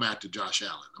of, come after Josh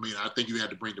Allen. I mean, I think you had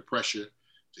to bring the pressure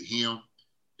to him.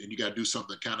 Then you got to do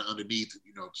something kind of underneath,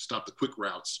 to stop the quick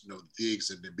routes, Diggs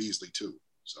and then Beasley too.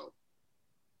 So.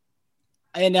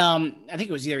 And I think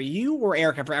it was either you or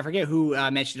Eric. I forget who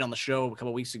mentioned it on the show a couple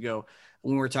of weeks ago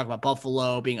when we were talking about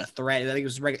Buffalo being a threat. I think it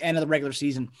was end of the regular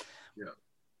season. Yeah.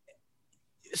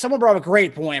 Someone brought up a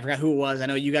great point. I forgot who it was. I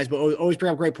know you guys always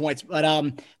bring up great points.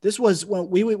 But this was when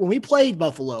we played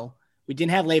Buffalo. We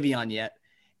didn't have Le'Veon yet,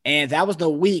 and that was the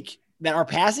week that our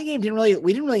passing game we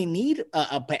didn't really need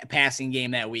a passing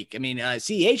game that week. I mean,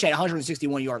 CEH had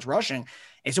 161 yards rushing,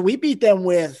 and so we beat them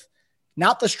with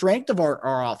not the strength of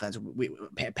our offense.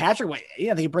 Patrick,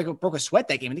 I think he broke a sweat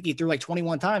that game. I think he threw like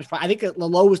 21 times. I think the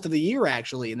lowest of the year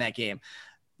actually in that game.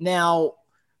 Now,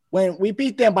 when we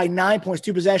beat them by 9 points,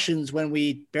 2 possessions, when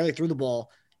we barely threw the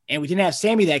ball, and we didn't have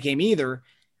Sammy that game either.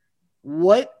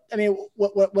 What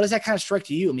does that kind of strike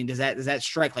to you? I mean, does that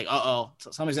strike like,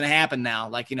 something's going to happen now?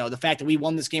 Like, the fact that we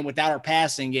won this game without our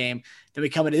passing game, then we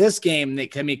come into this game,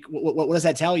 what does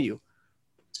that tell you?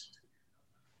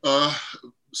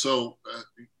 So,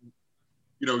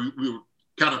 we were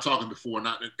kind of talking before.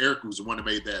 Not Eric was the one that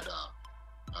made that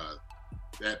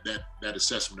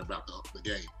assessment about the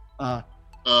game.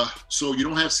 So you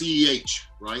don't have CEH,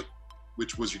 right?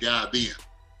 Which was your guy then,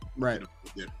 right?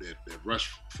 That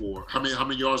rushed for how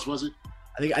many yards was it?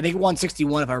 I think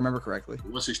 161 if I remember correctly.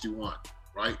 161,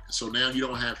 right? So now you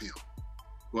don't have him,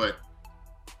 but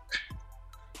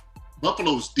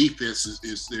Buffalo's defense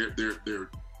is their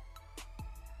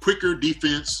quicker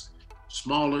defense,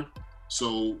 smaller,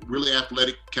 so really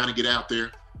athletic, kind of get out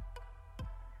there.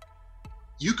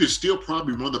 You could still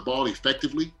probably run the ball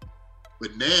effectively,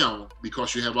 but now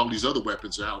because you have all these other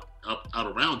weapons out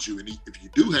around you, and if you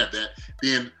do have that,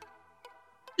 then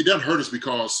it doesn't hurt us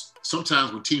because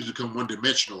sometimes when teams become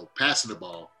one-dimensional passing the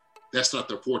ball, that's not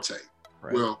their forte.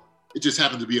 Right. Well, it just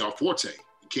happened to be our forte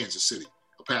in Kansas City,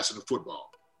 of passing the football.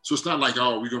 So it's not like,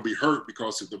 we're going to be hurt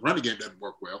because if the running game doesn't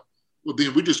work well. Well,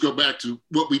 then we just go back to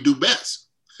what we do best,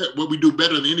 what we do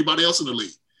better than anybody else in the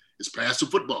league is pass the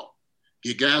football,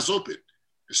 get guys open.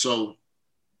 And so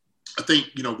I think,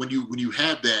 when you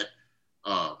have that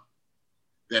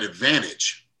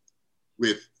advantage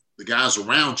with the guys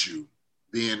around you,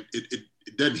 then it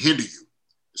doesn't hinder you,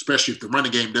 especially if the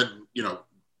running game doesn't,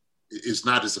 is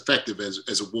not as effective as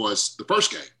it was the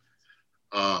first game.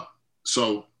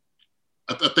 So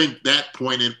I think that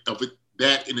point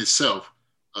that in itself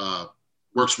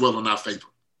works well in our favor.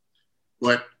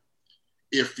 But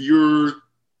if you're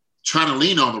trying to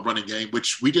lean on the running game,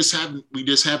 which we just haven't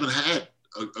had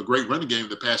a great running game in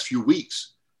the past few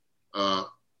weeks,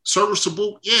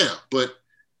 serviceable, yeah, but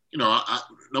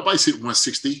nobody's hit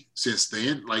 160 since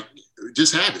then. Like,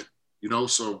 just have it,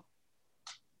 So,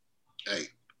 hey,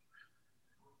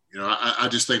 I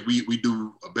just think we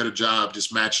do a better job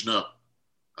just matching up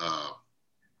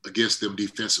against them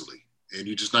defensively, and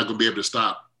you're just not going to be able to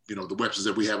stop, the weapons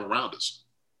that we have around us,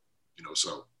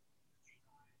 So.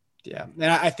 Yeah, and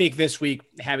I think this week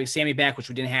having Sammy back, which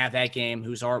we didn't have that game,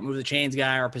 who's our move the chains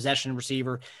guy, our possession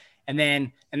receiver, and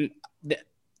the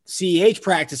CEH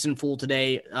practice in full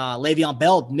today. Le'Veon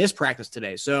Bell missed practice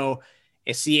today, so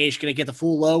is CEH going to get the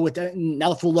full load with that? Not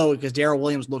the full load because Darrell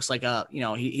Williams looks like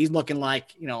he's looking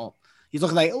like he's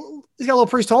got a little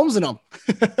Priest Holmes in him.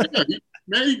 Yeah,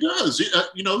 man, he does.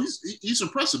 He's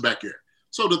impressive back there.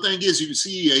 So the thing is, you can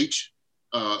CEH,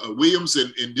 Williams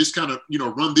and just kind of,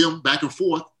 run them back and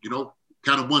forth,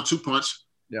 kind of 1-2 punch.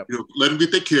 Yep. Let them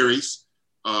get their carries.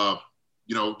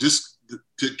 Just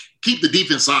to keep the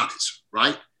defense honest,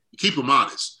 right? Keep them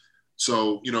honest.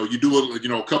 So, you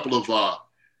do a couple of,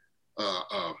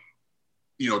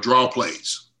 draw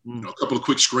plays, a couple of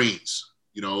quick screens,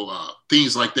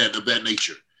 things like that, of that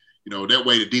nature. That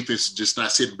way the defense is just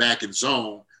not sitting back in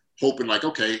zone, hoping like,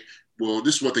 okay, well,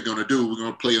 this is what they're going to do. We're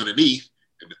going to play underneath,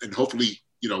 and hopefully,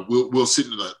 we'll sit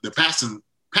in the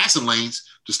passing lanes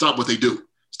to stop what they do.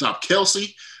 Stop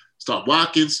Kelsey, stop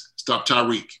Watkins, stop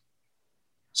Tyreek.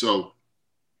 So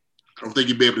I don't think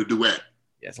you'll be able to do that.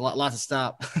 Yeah, it's a lot to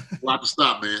stop. A lot to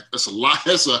stop, man. That's a lot.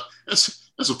 That's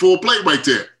a full plate right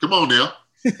there. Come on now.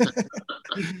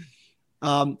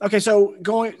 Okay, so we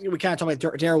kind of talked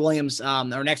about Darrell Williams.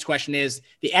 Our next question is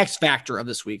the X factor of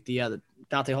this week, the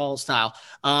Dante Hall style.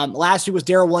 Last week was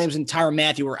Darrell Williams and Tyrann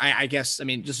Mathieu, where I guess,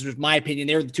 this is my opinion,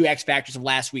 they're the two X factors of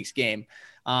last week's game.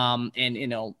 Tyrann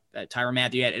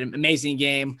Mathieu had an amazing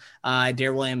game.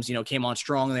 Darrell Williams, came on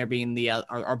strong there, being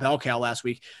our bell cow last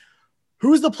week.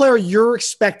 Who's the player you're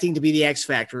expecting to be the X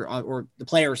factor, or the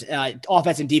players,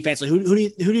 offense and defense? Who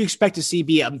do you expect to see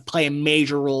play a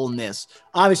major role in this?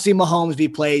 Obviously, Mahomes, if he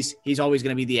plays, he's always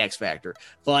going to be the X factor.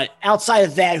 But outside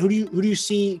of that, who do you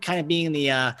see kind of being the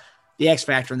X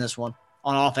factor in this one,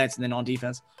 on offense and then on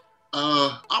defense?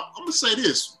 I'm gonna say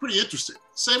this, pretty interesting.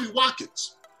 Sammy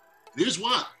Watkins. And here's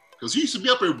why: because he used to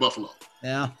be up here in Buffalo.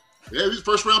 Yeah, he was a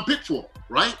first round pick for him,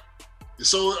 right?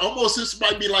 So almost this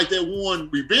might be like that one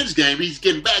revenge game. He's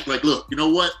getting back like, look, you know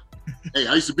what? Hey,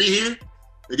 I used to be here.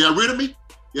 They got rid of me.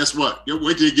 Guess what?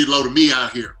 Wait till they get load of me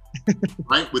out here,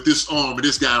 right? With this arm and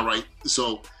this guy, right?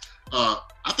 So I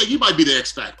think he might be the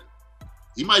X factor.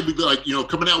 He might be like,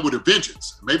 coming out with a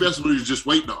vengeance. Maybe that's what he was just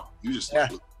waiting on. You just,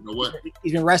 you know what?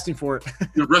 He's been resting for it. He's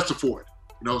been resting for it.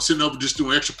 Sitting up and just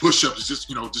doing extra push-ups. It's just,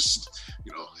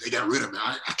 they got rid of me.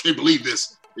 I can't believe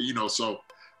this. So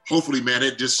hopefully, man,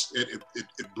 it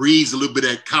breeds a little bit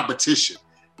of that competition,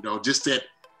 just that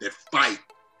fight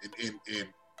and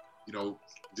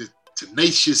the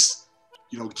tenacious,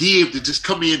 give to just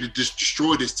come in and just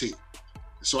destroy this team.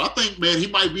 So I think, man, he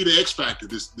might be the X factor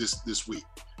this week.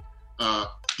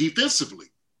 Defensively,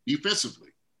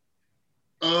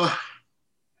 I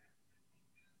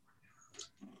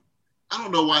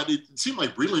don't know why. It seemed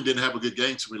like Breland didn't have a good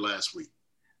game to me last week.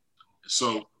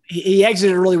 So he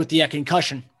exited early with the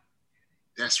concussion.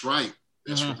 That's right.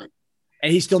 That's right.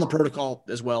 And he's still in the protocol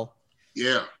as well.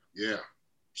 Yeah.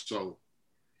 So,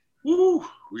 we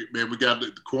got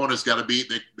the corners. Got to be.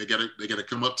 They got to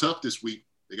come up tough this week.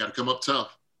 They got to come up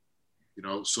tough.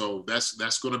 So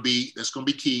that's going to be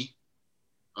key.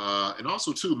 And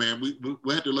also too, man, we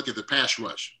had to look at the pass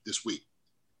rush this week.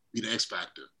 Be the X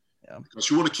factor. Yeah. Because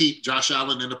you want to keep Josh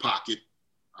Allen in the pocket.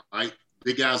 All right.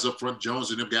 Big guys up front,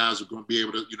 Jones and them guys are going to be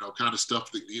able to, kind of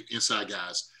stuff the inside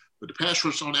guys. But the pass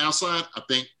rush on the outside, I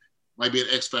think, might be an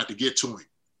X factor to get to him.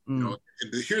 And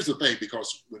here's the thing,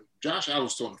 because when Josh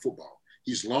Allen's throwing the football,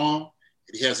 he's long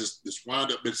and he has this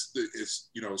wind up. It's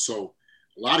so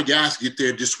a lot of guys get there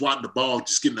and just swatting the ball,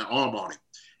 just getting their arm on him,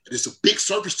 and it's a big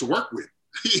surface to work with.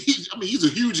 He's a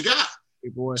huge guy.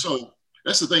 Big boy. So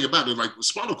that's the thing about it. Like with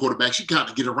smaller quarterbacks, you kind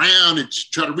of get around and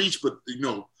try to reach, but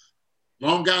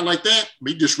long guy like that,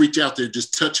 he just reach out there and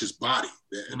just touch his body,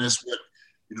 and that's what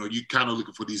you kind of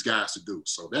looking for these guys to do.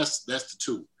 So that's the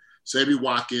two: Sammy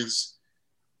Watkins,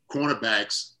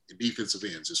 cornerbacks, and defensive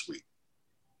ends this week.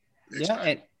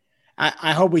 And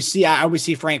I hope we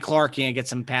see Frank Clark get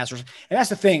some passers. And that's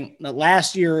the thing.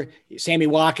 Last year, Sammy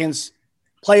Watkins,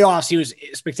 playoffs, he was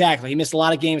spectacular. He missed a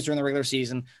lot of games during the regular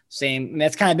season. And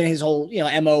that's kind of been his whole,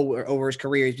 MO over his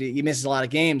career. He misses a lot of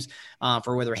games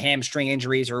for whether hamstring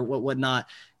injuries or whatnot.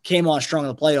 Came on strong in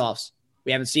the playoffs.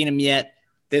 We haven't seen him yet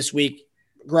this week.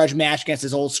 Grudge match against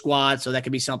his old squad, so that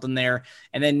could be something there.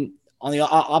 And then on the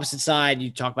opposite side, you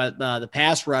talk about the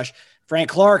pass rush. Frank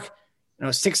Clark,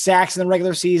 6 sacks in the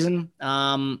regular season.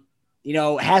 Hasn't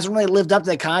really lived up to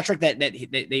the contract that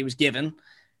he was given.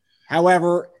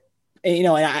 However,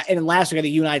 and last week I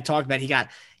think you and I talked about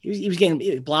he was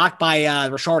getting blocked by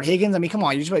Rashard Higgins. I mean, come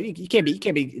on, you can't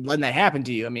be letting that happen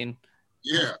to you. I mean,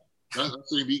 yeah, that's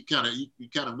he kind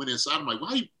of went inside. I'm like,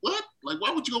 why? What? Like,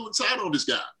 why would you go inside on this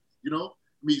guy?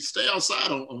 Stay outside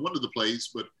on one of the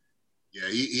plays, but yeah,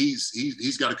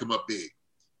 he's got to come up big.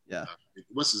 Yeah.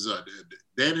 What's his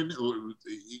Dannon?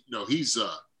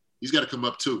 He's got to come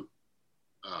up too.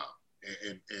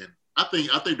 And I think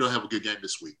they'll have a good game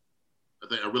this week.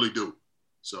 I really do.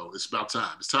 So it's about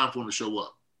time. It's time for him to show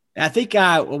up. I think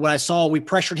what I saw, we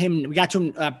pressured him. We got to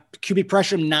him. QB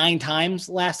pressured him 9 times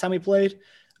last time we played.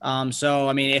 So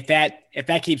I mean, if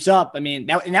that keeps up, I mean,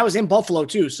 that was in Buffalo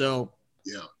too. So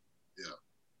yeah.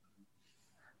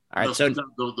 All right, so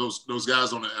those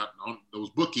guys on those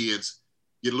bookends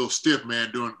get a little stiff, man,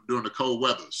 during the cold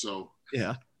weather. So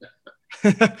yeah.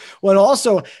 Well,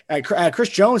 also Chris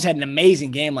Jones had an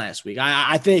amazing game last week.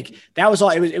 I think that was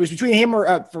all. It was between him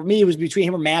or for me, it was between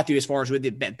him or Matthew as far as with the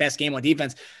best game on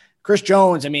defense. Chris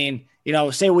Jones, I mean,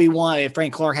 say what you want if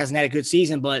Frank Clark hasn't had a good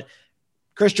season, but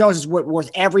Chris Jones is worth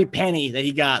every penny that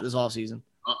he got this offseason.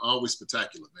 Always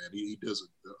spectacular, man. He does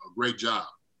a great job.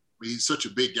 I mean, he's such a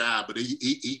big guy, but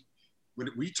he when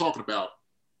we talking about,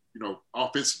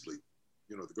 offensively,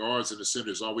 the guards and the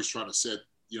centers always trying to set,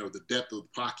 the depth of the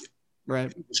pocket.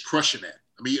 Right. He was crushing that.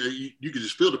 I mean, you can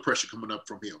just feel the pressure coming up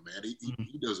from him, man.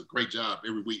 He does a great job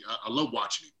every week. I love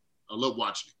watching him.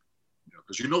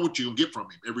 Because you know what you're going to get from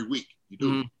him every week. You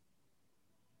do. Mm-hmm.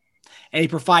 And he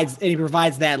provides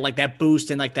that, like, that boost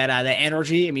and like that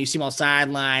energy. I mean, you see him on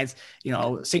sidelines,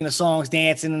 singing the songs,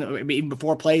 dancing, even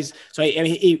before plays. So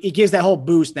he gives that whole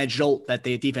boost, that jolt that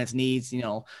the defense needs.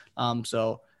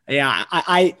 So yeah,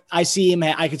 I see him.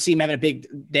 I could see him having a big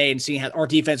day and seeing how our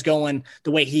defense going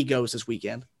the way he goes this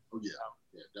weekend. Oh yeah,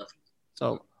 definitely.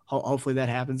 So hopefully that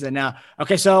happens. And now,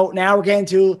 okay, so now we're getting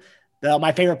to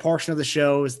my favorite portion of the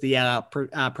show is the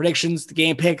predictions, the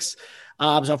game picks.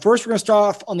 So first, we're going to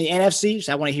start off on the NFC.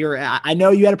 So I want to hear. I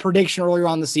know you had a prediction earlier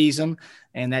on the season,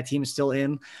 and that team is still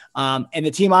in. And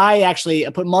the team I actually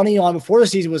put money on before the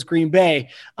season was Green Bay.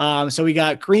 So we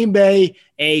got Green Bay,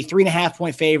 a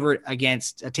 3.5-point favorite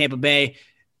against Tampa Bay.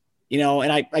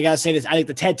 And I got to say this. I think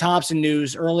the Ted Thompson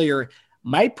news earlier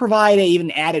might provide a even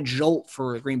added jolt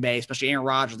for Green Bay, especially Aaron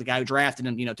Rodgers, the guy who drafted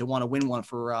him, to want to win one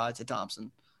for Ted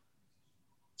Thompson.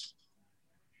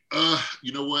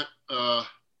 You know what?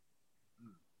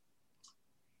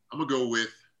 I'm going to go with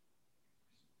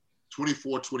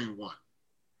 24-21.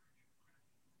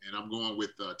 And I'm going with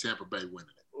Tampa Bay winning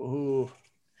it. Ooh,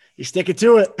 you sticking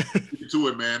to it. Sticking to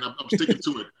it, man. I'm sticking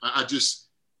to it. I just,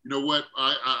 you know what?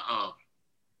 I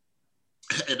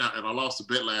lost a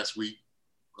bet last week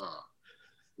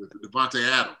with Devontae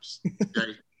Adams,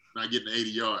 okay? Not getting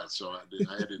 80 yards. So I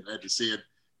had to see it,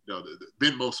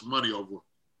 bend most money over.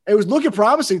 It was looking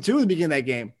promising too in the beginning of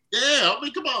that game. Yeah, I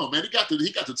mean, come on, man. He got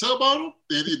the tub on him,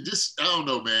 and it just, I don't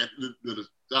know, man.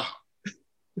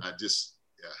 I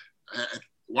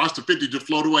watched the 50 just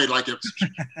float away like it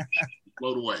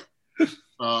float away.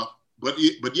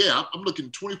 But yeah, I'm looking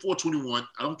 24-21.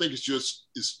 I don't think it's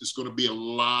going to be a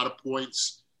lot of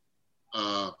points.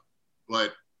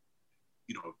 But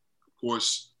of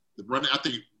course, I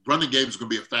think running game is going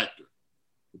to be a factor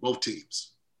for both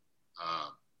teams.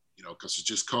 Because it's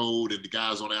just cold and the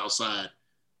guys on the outside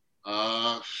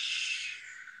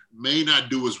may not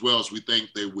do as well as we think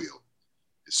they will.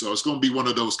 So it's going to be one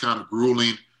of those kind of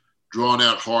grueling, drawn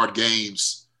out, hard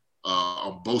games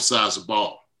on both sides of the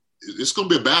ball. It's going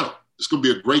to be a battle. It's going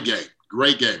to be a great game.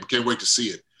 Great game. I can't wait to see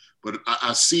it. But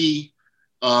I see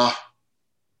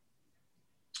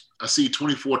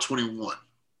 24-21.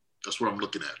 That's what I'm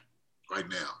looking at right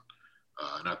now.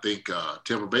 And I think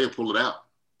Tampa Bay will pull it out.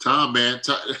 Time, man.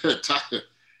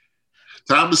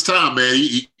 Time is time, man.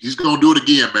 He's going to do it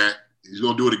again, man. He's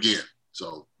going to do it again.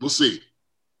 So we'll see.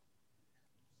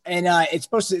 And it's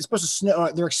supposed to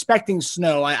snow. They're expecting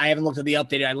snow. I haven't looked at the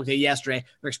update. I looked at it yesterday.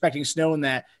 They're expecting snow in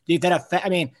that. Do you think that affect? I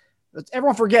mean,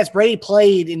 everyone forgets Brady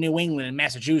played in New England and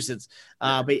Massachusetts,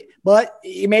 but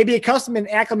he may be accustomed and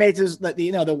acclimated to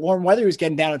the warm weather he was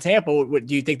getting down in Tampa.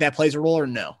 Do you think that plays a role or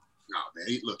no? No, man.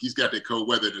 He's got that cold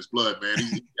weather in his blood, man.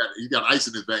 He's got ice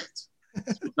in his veins.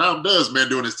 That's what Tom does, man,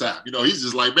 during this time. He's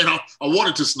just like, man, I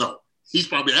want it to snow. He's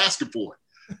probably asking for it.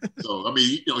 So, I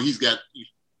mean, he's got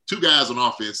two guys on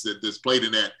offense that's played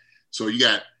in that. So you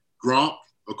got Gronk,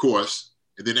 of course,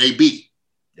 and then AB,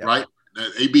 right? Now,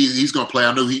 AB, he's going to play.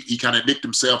 I know he kind of nicked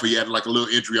himself. He had like a little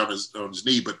injury on his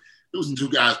knee, but those are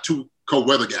two cold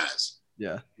weather guys.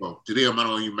 Yeah. Well, to them, I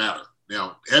don't even matter.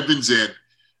 Now, Evans and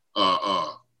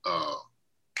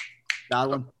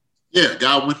Godwin. Yeah,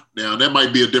 Godwin. Now that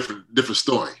might be a different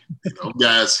story.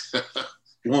 Guys,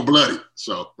 warm blooded.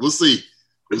 So we'll see.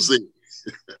 But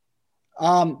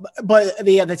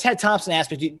the Ted Thompson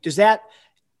aspect, does that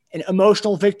an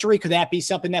emotional victory? Could that be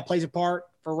something that plays a part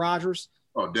for Rodgers?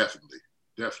 Oh, definitely,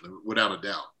 without a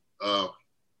doubt.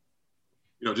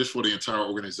 Just for the entire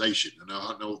organization, and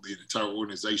I know the entire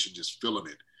organization just feeling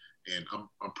it, and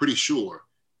I'm pretty sure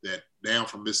that now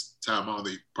from this time on,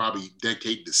 they probably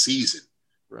dedicate the season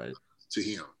right to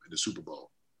him in the Super Bowl.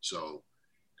 So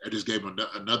that just gave him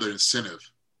another incentive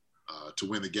to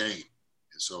win the game.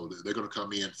 And so they're going to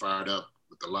come in fired up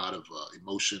with a lot of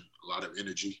emotion, a lot of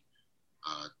energy.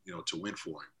 to win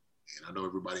for him. And I know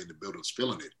everybody in the building's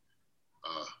feeling it.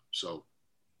 So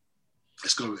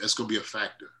it's gonna be a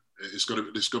factor. It's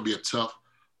gonna be a tough,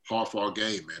 hard-fought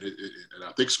game, man. And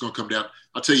I think it's gonna come down.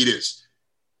 I'll tell you this.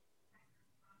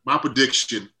 My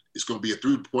prediction is gonna be a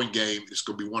 3-point game. It's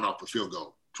gonna be one off a field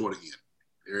goal toward the end.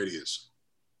 There it is.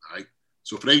 All right.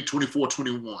 So if it ain't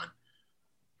 24-21,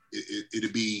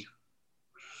 it'll be.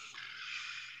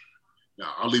 No,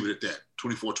 I'll leave it at that.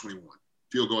 24-21.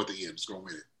 Field goal at the end. It's gonna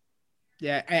win it.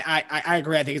 Yeah, I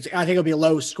agree. I think it'll be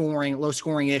low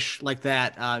scoring-ish like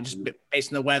that, just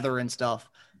based on the weather and stuff.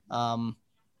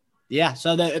 Yeah,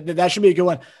 so that should be a good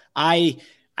one. I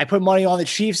put money on the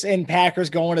Chiefs and Packers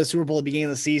going to the Super Bowl at the beginning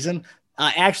of the season.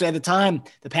 Actually, at the time,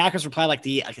 the Packers were probably like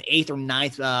the 8th or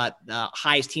 9th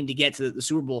highest team to get to the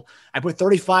Super Bowl. I put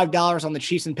 $35 on the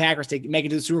Chiefs and Packers to make it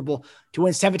to the Super Bowl to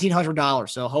win $1,700.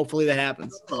 So hopefully that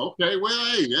happens. Oh, okay, well,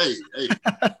 hey.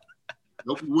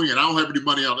 Hope you win. I don't have any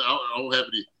money on it. I don't have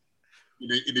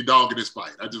any dog in this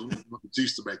fight. I just want the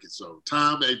Chiefs to make it. So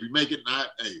time, if you make it, not,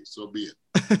 hey, so be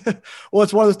it. Well,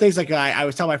 it's one of those things. Like I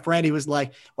was telling my friend, he was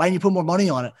like, "Why didn't you put more money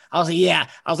on it?" I was like, "Yeah."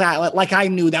 I was like I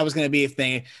knew that was going to be a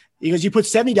thing. Because you put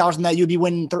 $70 on that, you'd be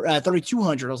winning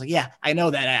 $3,200. I was like, "Yeah, I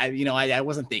know that." I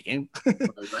wasn't thinking.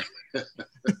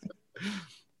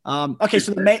 Okay,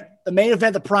 so the main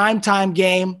event, the prime time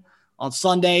game on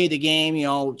Sunday, the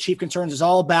game, chief concerns is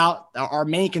all about. Our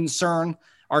main concern,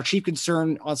 our chief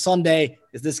concern on Sunday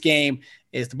is this game,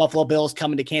 is the Buffalo Bills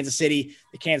coming to Kansas City.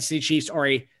 The Kansas City Chiefs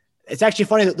it's actually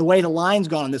funny that the way the line's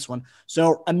gone on this one.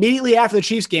 So immediately after the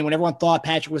Chiefs game, when everyone thought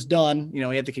Patrick was done, he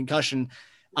had the concussion,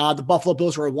 the Buffalo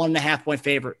Bills were a 1.5-point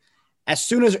favorite. As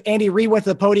soon as Andy Reid went to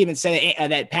the podium and said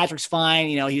that Patrick's fine,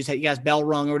 he got his bell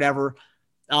rung or whatever,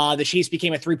 the Chiefs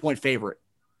became a 3-point favorite.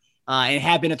 And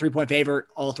have been a 3-point favorite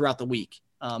all throughout the week.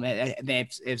 And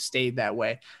they've stayed that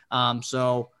way.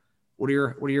 So what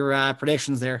are your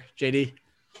predictions there, JD?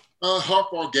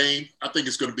 Hardball game. I think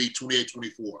it's going to be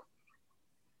 28-24.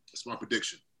 That's my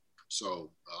prediction. So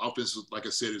offense, like I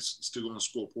said, is still going to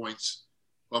score points.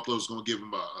 Buffalo's going to give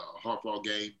them a hardball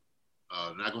game.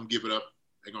 Not going to give it up.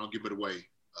 They're going to give it away.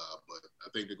 But I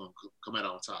think they're going to come out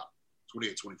on top,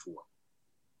 28-24.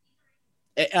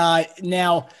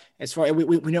 Now, as far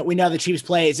we know the Chiefs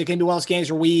play, is it going to be one of those games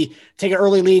where we take an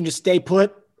early lead and just stay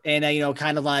put and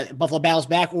kind of Buffalo battles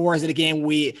back, or is it a game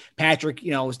Patrick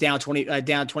was down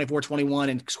 24-21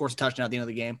 and scores a touchdown at the end of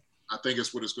the game? I think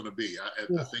it's what it's going to be.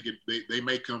 I think they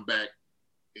may come back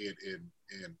and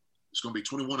it's going to be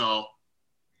 21-all,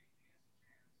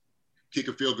 kick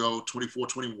a field goal,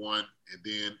 24-21, and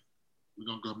then we're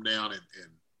going to come down and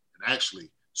actually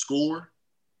score.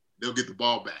 They'll get the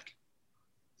ball back.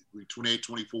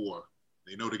 28-24,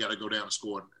 they know they got to go down and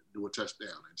score and do a touchdown,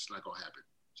 and it's not going to happen.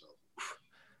 So,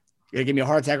 you're going to give me a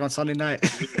heart attack on Sunday night.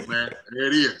 Yeah, man, there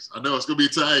it is. I know it's going to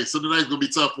be tough. Sunday night's going to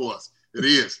be tough for us. It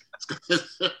is. It's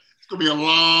going to be a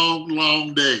long,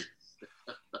 long day.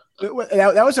 That's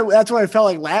what I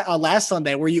felt like last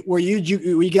Sunday. Were you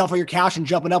get off of your couch and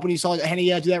jumping up when you saw Henny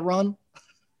do that run?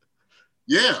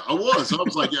 Yeah, I was. I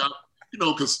was like, yeah,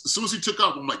 because as soon as he took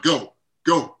off, I'm like, go.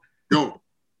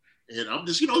 And I'm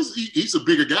just, he's a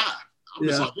bigger guy. I'm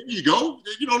just like, there you go,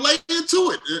 lay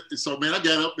into it. And so, man, I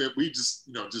got up and we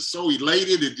just, just so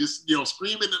elated and just,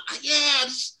 screaming and like, yeah,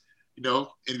 just,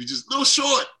 and we just no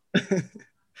short.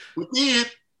 But then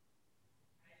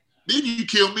you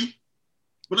kill me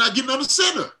when I get under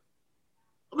center.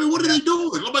 I mean, what are they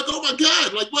doing? I'm like, oh my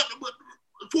God, like what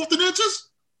 4th and inches?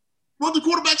 Run the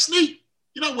quarterback sneak.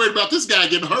 You're not worried about this guy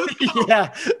getting hurt.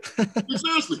 Yeah.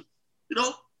 Seriously,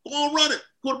 go on, run it.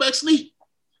 Quarterback sneak.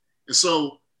 And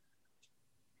so,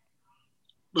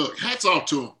 look, hats off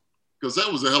to him because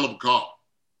that was a hell of a call.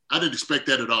 I didn't expect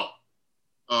that at all.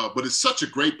 But it's such a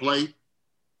great play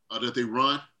that they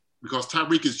run because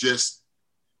Tyreek is just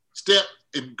step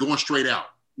and going straight out.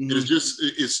 Mm-hmm. And it's just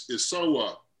it's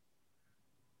so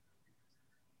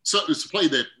it's a play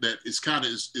that is kind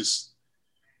of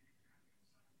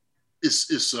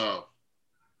it's a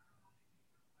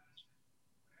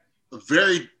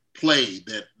very play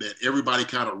that everybody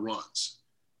kind of runs,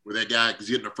 where that guy is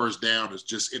getting the first down is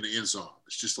just in the end zone.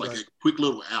 It's just like a quick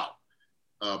little out.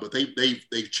 But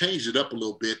they've changed it up a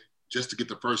little bit just to get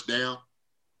the first down,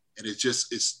 and it's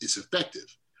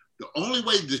effective. The only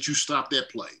way that you stop that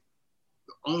play,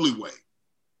 the only way,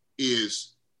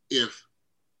 is if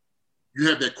you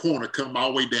have that corner come all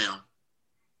the way down,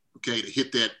 okay, to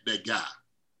hit that guy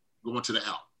going to the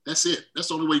out. That's it. That's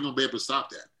the only way you're gonna be able to stop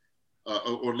that.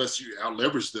 Or unless you out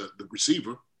leverage the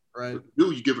receiver, right?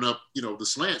 You're giving up, the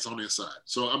slants on the inside.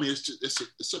 So I mean, it's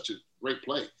such a great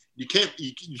play. You can't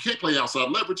play outside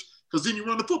leverage because then you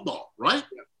run the football, right?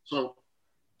 Yeah. So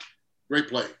Great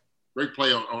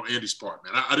play on Andy's part,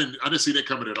 man. I didn't see that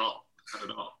coming at all. Not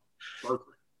at all. Perfect.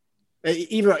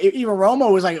 Even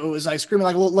Romo was like screaming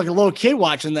like a little kid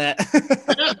watching that.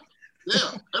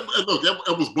 yeah. And look,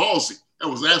 that was ballsy. That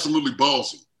was absolutely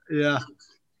ballsy. Yeah.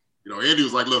 You know, Andy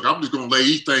was like, "Look, I'm just gonna lay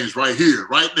these things right here,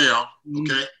 right now.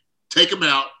 Okay, take them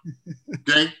out.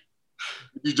 Okay,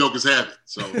 you jokers have it."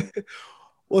 So,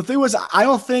 well, the thing was, I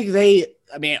don't think they.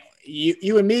 I mean,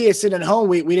 you and me sitting at home,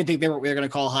 we didn't think they were going to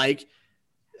call hike.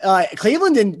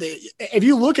 Cleveland didn't. If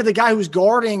you look at the guy who's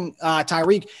guarding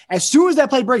Tyreek, as soon as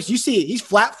that play breaks, you see he's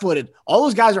flat-footed. All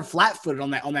those guys are flat-footed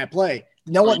on that play.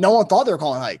 No one thought they were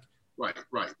calling hike. Right.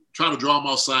 Trying to draw them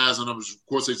off sides, and of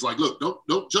course it's like, look,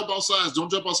 don't jump off sides,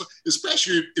 don't jump off sides,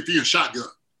 especially if you're in shotgun.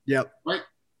 Yep. Right.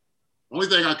 Only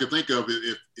thing I could think of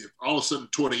is if all of a sudden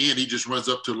toward the end he just runs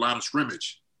up to the line of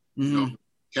scrimmage, you know,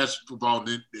 catch the ball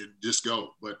and just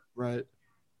go. But right.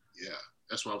 Yeah.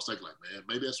 That's what I was thinking, like, man,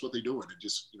 maybe that's what they're doing and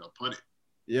just, punt it.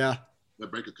 Yeah.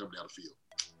 Let Baker come down the field.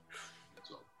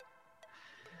 So.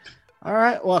 All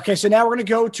right. Well, okay. So now we're going to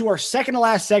go to our second to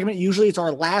last segment. Usually it's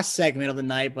our last segment of the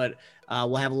night, but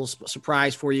we'll have a little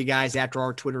surprise for you guys after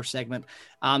our Twitter segment.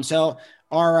 So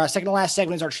our second to last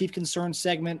segment is our Chief Concern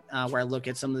segment, where I look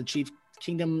at some of the Chief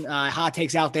Kingdom hot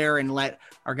takes out there and let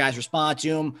our guys respond to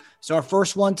them. So our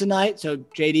first one tonight. So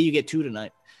JD, you get two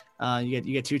tonight. You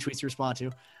get two tweets to respond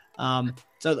to.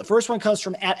 So the first one comes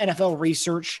from at NFL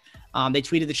Research. They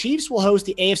tweeted, the Chiefs will host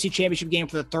the AFC Championship game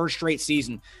for the third straight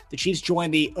season. The Chiefs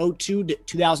joined the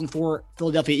 2002-2004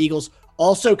 Philadelphia Eagles,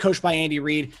 also coached by Andy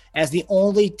Reid, as the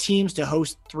only teams to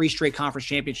host 3 straight conference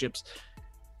championships.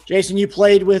 Jason, you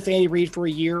played with Andy Reid for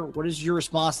a year. What is your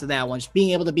response to that one? Just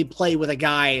being able to be played with a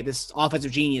guy, this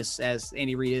offensive genius as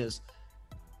Andy Reid is.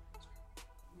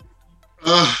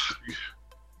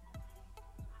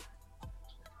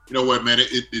 You know what, man?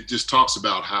 It just talks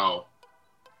about how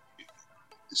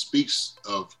it speaks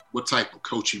of what type of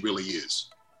coach he really is.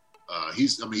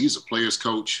 He's a player's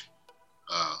coach,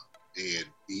 and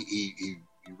he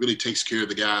really takes care of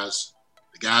the guys.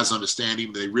 The guys understand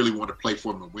him. They really want to play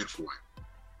for him and win for him.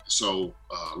 So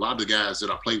a lot of the guys that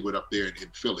I played with up there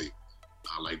in Philly,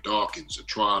 like Dawkins and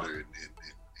Trotter and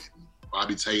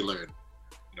Bobby Taylor, and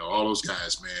all those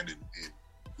guys, man, and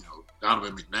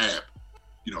Donovan McNabb,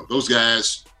 those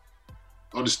guys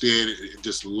understand and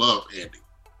just love Andy,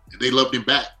 and they loved him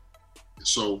back. And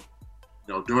so,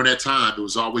 during that time, it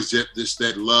was always just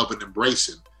that love and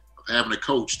embracing of having a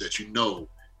coach that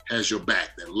has your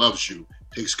back, that loves you,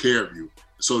 takes care of you.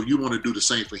 And so you want to do the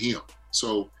same for him.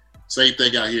 So same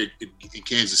thing out here in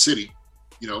Kansas City.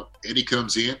 Andy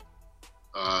comes in,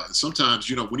 and sometimes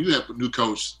when you have a new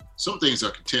coach, some things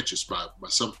are contentious by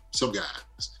some guys.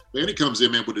 But Andy comes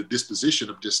in, man, with a disposition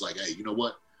of just like, hey, you know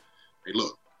what? Hey,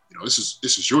 look. This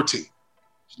is your team.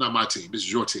 It's not my team. This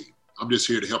is your team. I'm just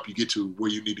here to help you get to where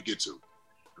you need to get to.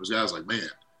 Those guys like, man,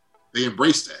 they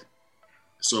embraced that.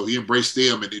 So he embraced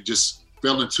them, and it just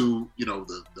fell into,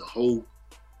 the whole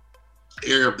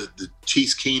air of the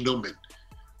Chiefs kingdom, and,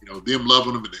 them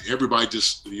loving him, and everybody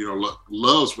just,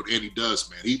 loves what Andy does,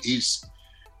 man. He's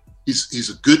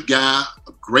a good guy,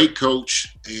 a great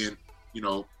coach, and,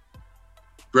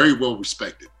 very well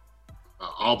respected.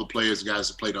 All the players and guys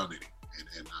that played under him.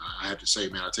 And I have to say,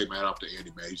 man, I take my hat off to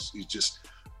Andy, man. He's just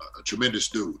a tremendous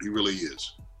dude. He really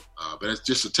is. But it's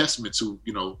just a testament to,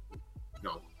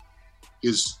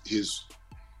 his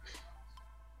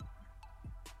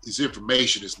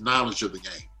information, his knowledge of the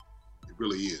game. It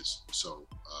really is. So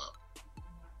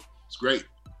it's great.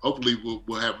 Hopefully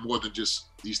we'll have more than just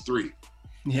these 3.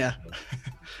 Yeah.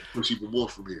 Push even more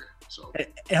from here. So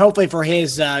and hopefully for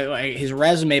his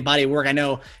resume, body of work, I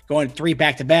know going 3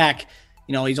 back-to-back,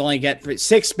 he's only got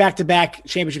 6 back-to-back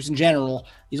championships in general.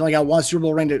 He's only got 1 Super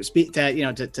Bowl ring to speak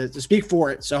to speak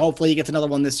for it. So hopefully he gets another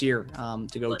one this year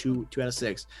to go 2 out of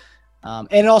 6.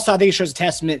 And also I think it shows a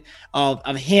testament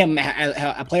of him,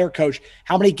 a player coach,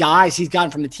 how many guys he's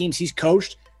gotten from the teams he's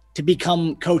coached to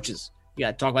become coaches. You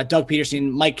got to talk about Doug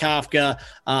Peterson, Mike Kafka,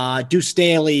 Deuce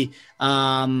Staley.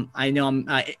 I know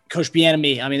Coach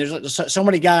Bieniemy. I mean, there's so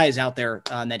many guys out there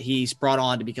that he's brought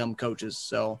on to become coaches.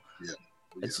 So yeah.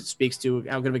 It speaks to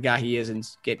how good of a guy he is in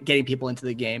getting people into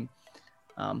the game.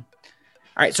 All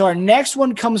right, so our next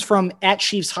one comes from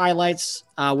 @ChiefsHighlights,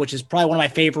 which is probably one of my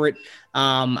favorite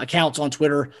accounts on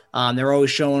Twitter. They're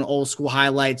always showing old school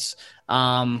highlights,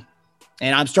 and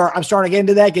I'm starting to get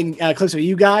into that, getting clips of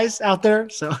you guys out there.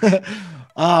 So,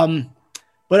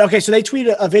 but okay, so they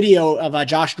tweeted a video of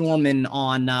Josh Norman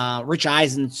on Rich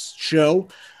Eisen's show,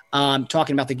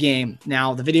 talking about the game.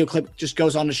 Now, the video clip just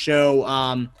goes on to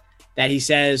show that he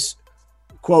says,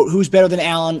 quote, "Who's better than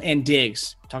Allen and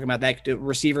Diggs?" Talking about that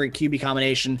receiver and QB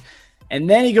combination. And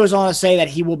then he goes on to say that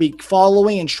he will be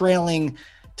following and trailing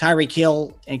Tyreek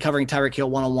Hill and covering Tyreek Hill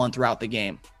one-on-one throughout the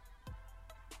game.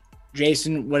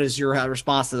 Jason, what is your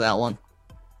response to that one?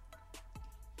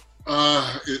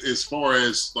 As far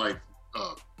as like,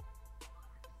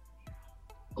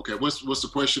 okay, what's the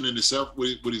question in itself?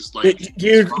 What is like?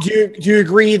 Do you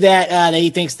agree that he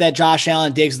thinks that Josh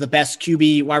Allen Diggs is the best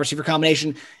QB wide receiver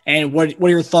combination? And what are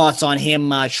your thoughts on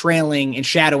him trailing and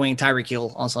shadowing Tyreek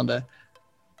Hill on Sunday?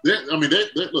 They're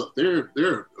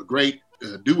a great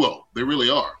duo. They really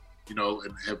are, and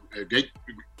have a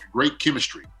great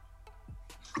chemistry.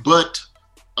 But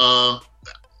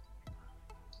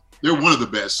they're one of the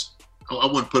best. I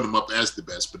wouldn't put them up as the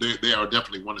best, but they are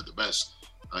definitely one of the best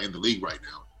in the league right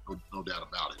now. No doubt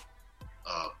about it.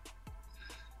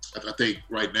 I think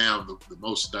right now the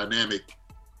most dynamic,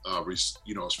 as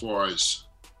far as,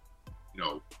 I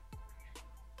don't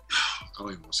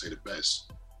even want to say the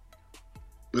best,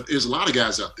 but there's a lot of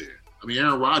guys out there. I mean,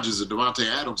 Aaron Rodgers and Devontae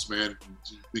Adams, man,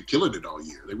 been killing it all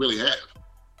year. They really have.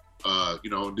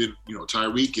 And then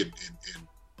Tyreek and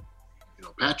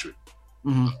Patrick.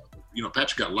 Mm-hmm.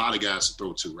 Patrick got a lot of guys to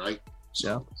throw to, right?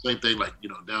 So Same thing, like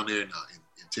down there in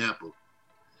Tampa.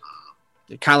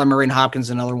 Kyler Murray and Hopkins,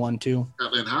 another one too.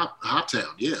 And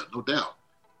Hoptown, yeah, no doubt.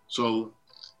 So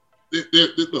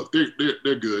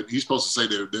they're good. He's supposed to say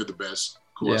they're the best,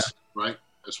 of course, right?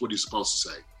 That's what he's supposed to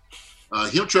say.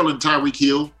 Him trailing Tyreek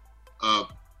Hill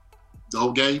the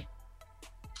whole game.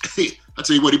 I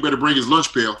tell you what, he better bring his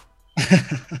lunch pail.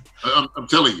 I'm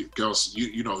telling you, because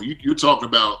you're talking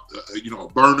about a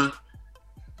burner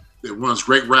that runs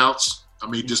great routes. I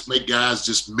mean, just make guys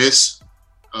just miss.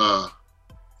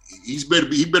 He better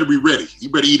be ready. He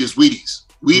better eat his Wheaties.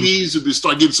 Wheaties, and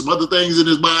start getting some other things in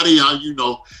his body.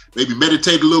 Maybe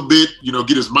meditate a little bit.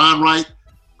 Get his mind right.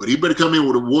 But he better come in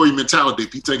with a warrior mentality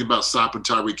if he's thinking about stopping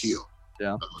Tyreek Hill.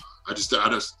 Yeah. I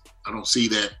don't see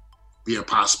that being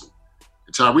possible.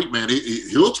 And Tyreek, man,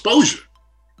 he'll expose you.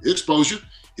 He'll expose you.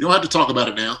 You don't have to talk about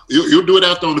it now. He'll do it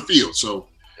out there on the field. So,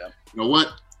 You know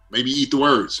what? Maybe eat the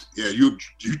words. Yeah, you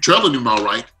trailing him all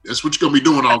right. That's what you're going to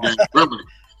be doing all game.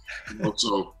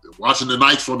 So watching the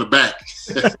knife from the back,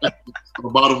 on the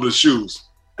bottom of the shoes.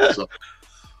 So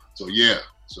yeah.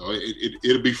 So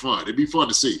it'll be fun. It'll be fun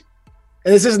to see.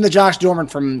 And this isn't the Josh Dorman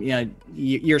from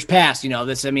years past.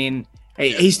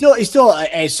 He's still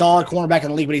a solid cornerback in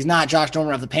the league, but he's not Josh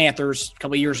Dorman of the Panthers a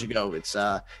couple of years ago. It's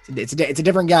a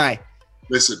different guy.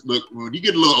 Listen, look, when you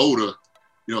get a little older,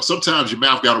 sometimes your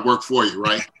mouth got to work for you,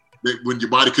 right? When your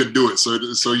body couldn't do it, so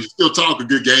you still talk a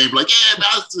good game, like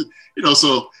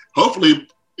So hopefully,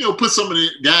 put some of the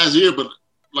guys here, but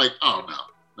like, oh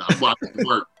no, I'm watching it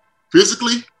work.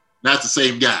 Physically, not the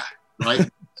same guy, right?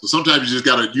 So sometimes you just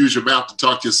got to use your mouth to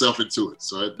talk yourself into it.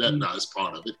 So it's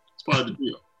part of it. It's part of the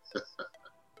deal.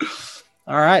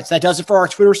 All right, so that does it for our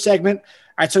Twitter segment. All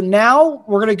right, so now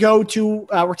we're going to go to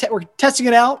we're testing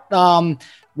it out.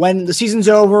 When the season's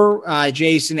over,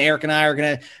 Jason, Eric, and I are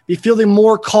going to be fielding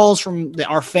more calls from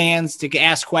our fans to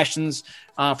ask questions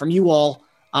from you all.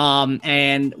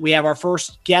 And we have our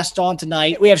first guest on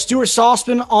tonight. We have Stuart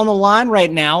Saltzman on the line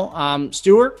right now.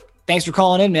 Stuart, thanks for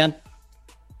calling in, man.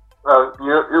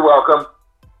 You're welcome.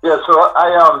 Yeah, so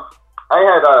I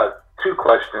had two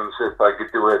questions, if I could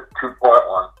do a two-part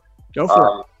one. Go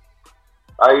for it.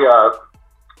 I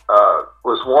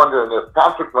was wondering if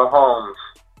Patrick Mahomes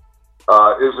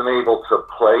isn't able to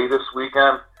play this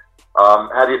weekend,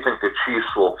 how do you think the Chiefs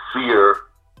will fare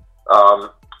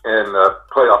in the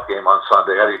playoff game on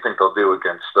Sunday? How do you think they'll do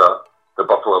against the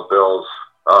Buffalo Bills?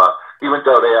 Even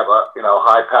though they have a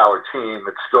high-powered team,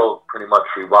 it still pretty much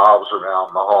revolves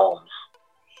around Mahomes.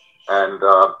 And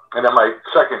then my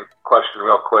second question,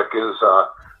 real quick, is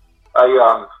I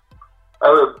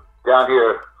live down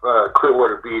here,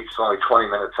 Clearwater Beach, only 20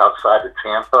 minutes outside of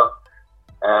Tampa,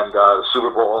 and the Super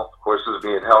Bowl, of course, is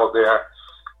being held there.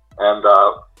 And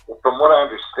from what I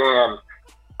understand,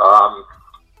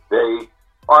 they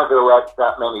aren't going to let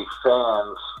that many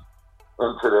fans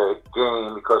into the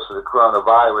game because of the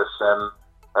coronavirus, and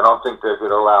I don't think they're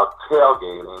going to allow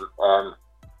tailgating. And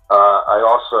I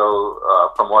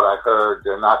also, from what I heard,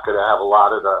 they're not going to have a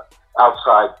lot of the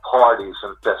outside parties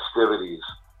and festivities.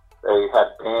 They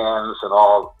had bands and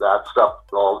all that stuff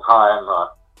all the time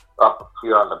up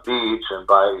here on the beach and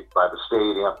by the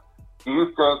stadium. Do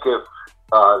you think if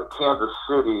Kansas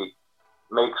City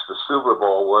makes the Super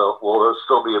Bowl, will there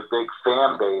still be a big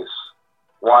fan base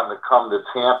wanting to come to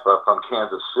Tampa from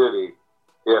Kansas City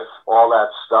if all that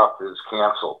stuff is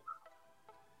canceled?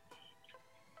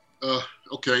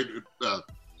 Okay.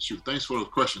 Shoot, thanks for those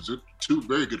questions. Two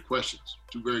very good questions.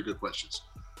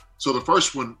 So the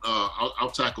first one,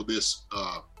 I'll tackle this.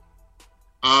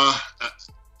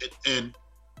 And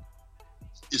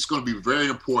it's going to be very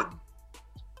important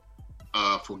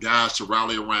for guys to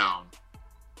rally around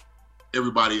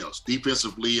everybody else,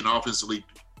 defensively and offensively,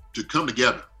 to come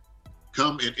together.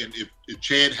 Come and if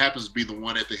Chad happens to be the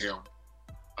one at the helm,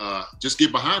 just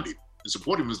get behind him and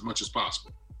support him as much as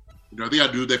possible. They got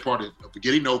to do their part of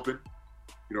getting open,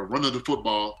 running the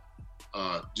football,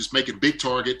 just making big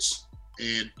targets,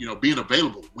 and being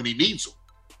available when he needs them.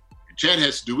 And Chad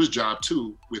has to do his job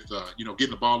too with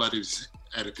getting the ball out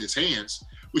of his hands.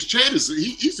 Which Chad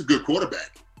he's a good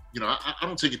quarterback. I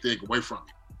don't take anything away from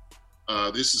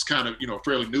him. This is kind of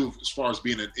fairly new as far as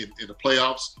being in the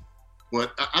playoffs,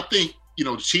 but I think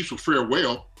the Chiefs will fare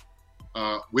well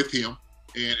with him,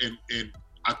 and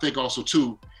I think also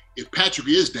too, if Patrick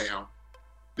is down,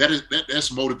 that's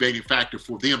a motivating factor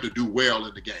for them to do well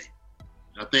in the game.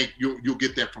 And I think you'll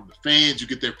get that from the fans, you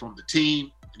get that from the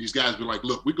team, and these guys be like,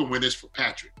 look, we're gonna win this for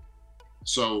Patrick.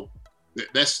 So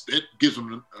that gives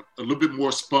them a little bit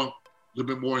more spunk, a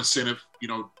little bit more incentive,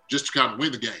 just to kind of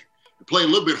win the game and play a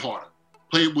little bit harder,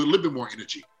 play with a little bit more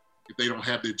energy if they don't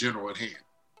have their general at hand.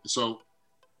 And so,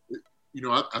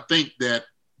 I think that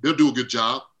they'll do a good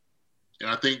job. And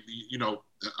I think,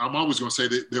 I'm always going to say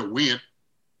that they'll win.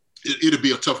 It'll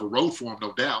be a tougher road for them,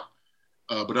 no doubt.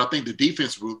 But I think the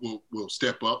defense will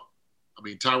step up. I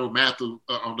mean, Tyrann Mathieu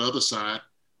on the other side,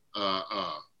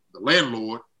 the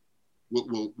landlord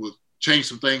will change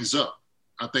some things up.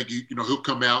 I think, he'll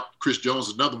come out. Chris Jones,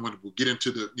 another one, will get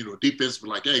into the, defense, be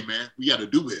like, hey, man, we got to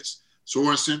do this.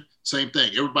 Sorensen, same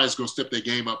thing. Everybody's going to step their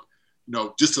game up,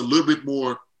 just a little bit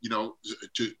more,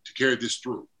 to carry this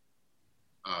through.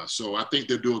 So I think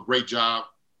they'll do a great job.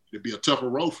 It'll be a tougher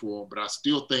road for them, but I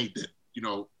still think that,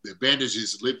 the advantage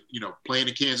is, playing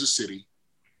in Kansas City.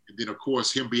 And then, of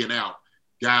course, him being out,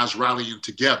 guys rallying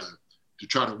together to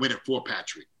try to win it for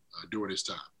Patrick during this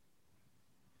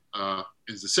time.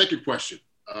 Is the second question.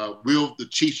 Will the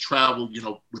Chiefs travel,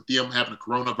 with them having a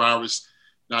coronavirus,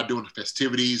 not doing the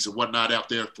festivities and whatnot out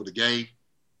there for the game?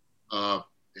 And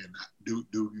do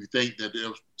you think that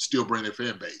they'll still bring their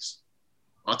fan base?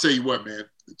 I'll tell you what, man,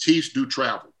 the Chiefs do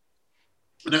travel.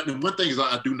 And one thing is,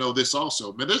 I do know this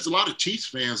also, man, there's a lot of Chiefs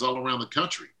fans all around the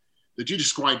country that you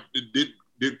just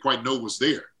didn't quite know was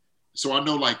there. So I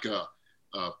know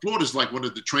Florida's like one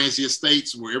of the transient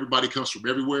states where everybody comes from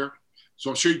everywhere. So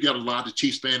I'm sure you got a lot of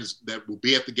Chiefs fans that will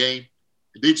be at the game.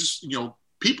 They just,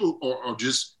 people are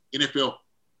just NFL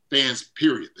fans,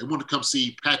 period. They want to come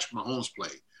see Patrick Mahomes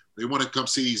play. They want to come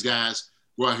see these guys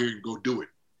go out here and go do it.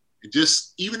 And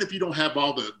just, even if you don't have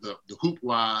all the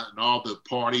hoopla and all the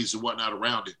parties and whatnot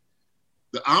around it,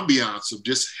 the ambiance of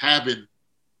just having,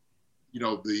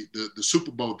 the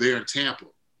Super Bowl there in Tampa,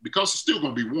 because it's still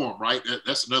going to be warm, right?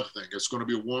 That's another thing. It's going to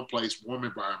be a warm place, warm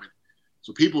environment.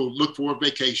 So people look for a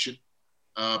vacation,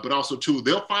 but also, too,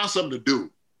 they'll find something to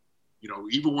do.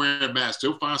 Even wearing masks,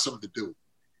 they'll find something to do.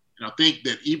 And I think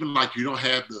that even you don't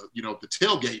have the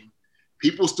tailgating,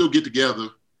 people still get together,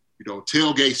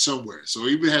 tailgate somewhere. So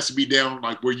even it has to be down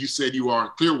like where you said you are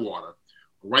in Clearwater,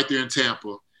 right there in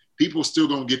Tampa. People still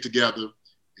going to get together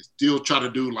and still try to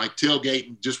do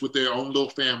tailgating just with their own little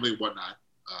family and whatnot.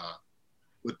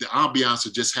 But the ambiance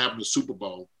of just having the Super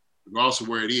Bowl, regardless of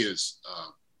where it is,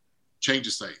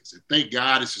 changes things. And thank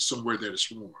God it's just somewhere that is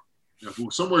warm. Now, if it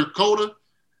was somewhere colder,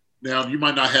 now you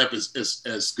might not have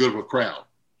as good of a crowd.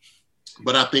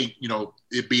 But I think,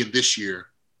 it being this year,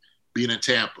 being in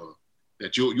Tampa,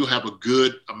 that you'll have a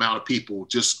good amount of people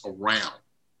just around.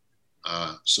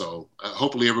 So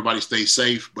hopefully everybody stays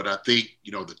safe. But I think,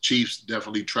 the Chiefs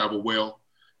definitely travel well.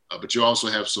 But you also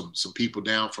have some people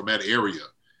down from that area,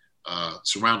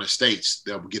 surrounding states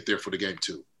that will get there for the game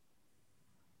too.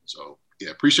 So, yeah,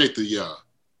 appreciate the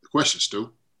question,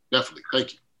 Stu. Definitely.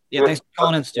 Thank you. Yeah, thanks for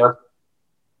calling in, Stu.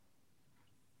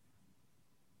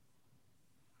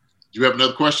 Do you have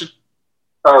another question?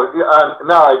 Oh,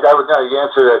 no, you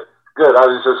answered it good. I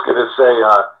was just going to say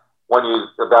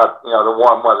about the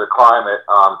warm weather climate,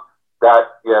 that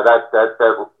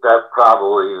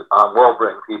probably will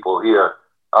bring people here.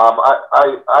 The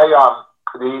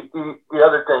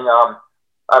other thing,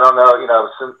 I don't know,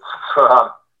 since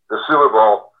the Super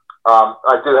Bowl,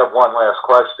 I do have one last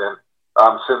question.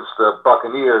 Since the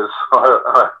Buccaneers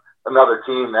are another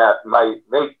team that might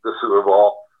make the Super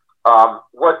Bowl,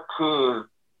 what team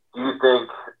do you think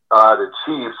the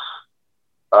Chiefs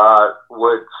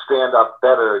would stand up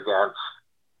better against,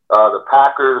 the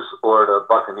Packers or the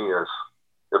Buccaneers?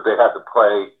 If they had to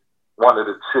play one of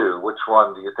the two, which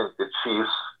one do you think the Chiefs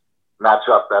match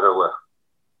up better with?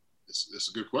 That's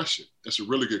a good question. That's a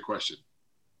really good question.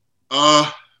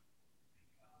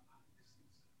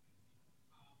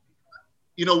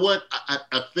 you know what?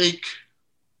 I think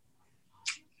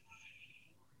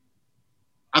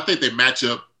they match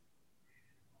up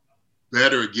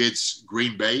better against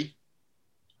Green Bay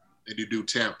than they do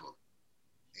Tampa.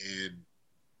 And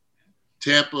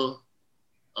Tampa,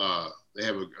 they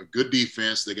have a good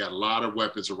defense. They got a lot of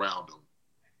weapons around them.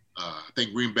 I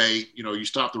think Green Bay, you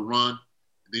stop the run,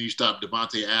 and then you stop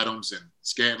Devontae Adams and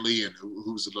Scantling and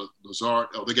who's Lazard.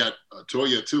 Oh, they got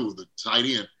Toya too, the tight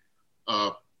end.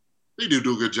 They do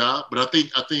a good job, but I think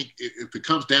if it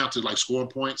comes down to like scoring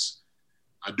points,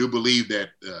 I do believe that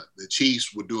the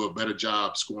Chiefs would do a better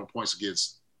job scoring points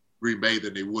against Green Bay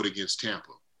than they would against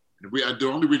Tampa. And the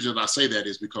only reason I say that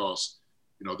is because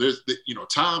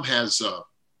Tom has.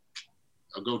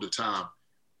 I'll go to Tom,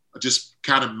 just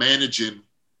kind of managing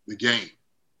the game,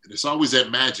 and it's always that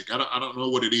magic. I don't know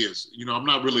what it is. I'm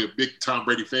not really a big Tom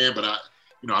Brady fan, but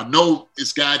I know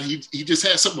this guy. He just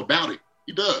has something about it.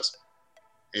 He does.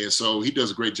 And so he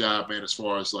does a great job, man, as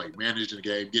far as like managing the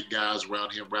game, getting guys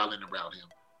around him, rallying around him.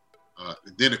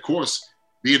 And then, of course,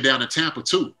 being down in Tampa,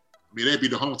 too. I mean, that'd be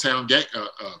the hometown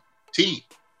team.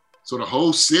 So the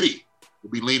whole city will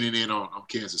be leaning in on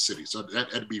Kansas City. So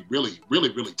that'd be really,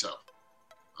 really, really tough.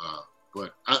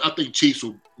 But I think Chiefs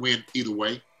will win either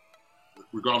way,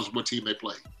 regardless of what team they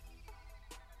play.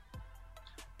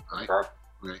 All right?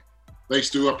 Okay. Thanks,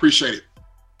 Stu. I appreciate it.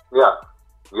 Yeah.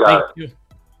 Thank you.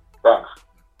 Thanks.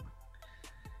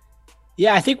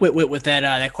 Yeah, I think with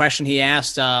that question he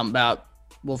asked about,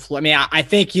 I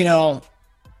think,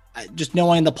 just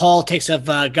knowing the politics of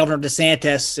Governor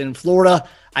DeSantis in Florida,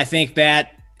 I think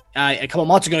that a couple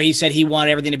months ago he said he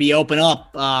wanted everything to be open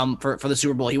up for the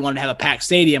Super Bowl. He wanted to have a packed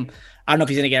stadium. I don't know if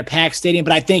he's going to get a packed stadium,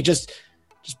 but I think just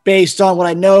based on what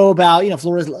I know about,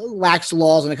 Florida lacks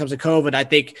laws when it comes to COVID, I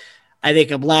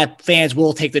think Black fans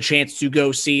will take the chance to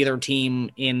go see their team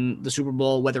in the Super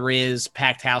Bowl, whether it is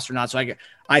packed house or not. So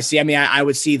I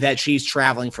would see that she's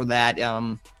traveling for that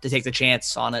to take the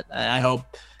chance on it. And I hope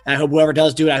whoever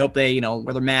does do it, I hope they,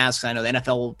 wear their masks. I know the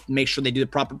NFL will make sure they do the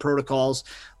proper protocols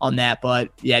on that.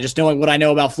 But yeah, just knowing what I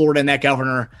know about Florida and that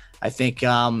governor, I think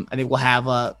we'll have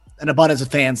an abundance of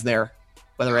fans there,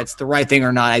 whether it's the right thing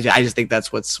or not. I just think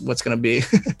that's what's going to be.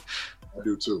 I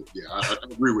do too. Yeah, I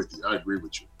agree with you. I agree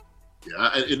with you.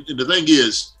 Yeah, and the thing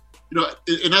is,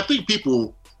 and I think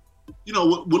people,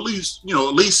 will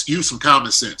at least use some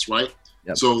common sense, right?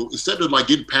 Yep. So instead of like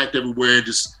getting packed everywhere,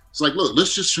 it's like, look,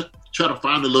 let's just try to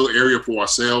find a little area for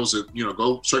ourselves and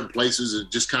go certain places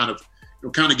and just kind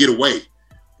of get away.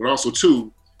 But also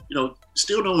too,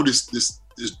 still knowing this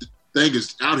thing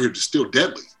is out here just still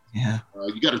deadly. Yeah,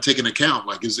 you got to take into account,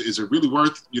 like, is it really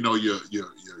worth your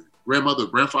grandmother,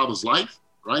 grandfather's life,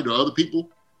 right, or other people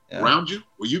around you?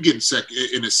 Well, you getting sick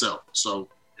in itself. So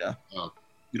yeah,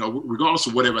 regardless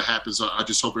of whatever happens, I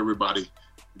just hope everybody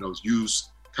use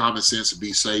common sense and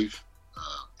be safe.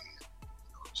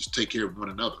 Just take care of one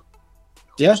another.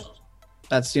 Yeah.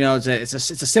 That's, it's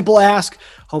a simple ask.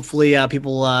 Hopefully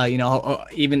people,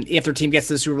 even if their team gets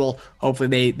to the Super Bowl,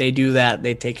 hopefully they do that.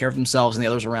 They take care of themselves and the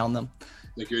others around them.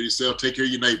 Take care of yourself. Take care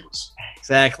of your neighbors.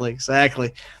 Exactly.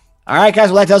 All right,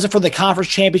 guys. Well, that does it for the conference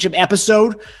championship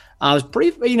episode. It was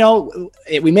pretty,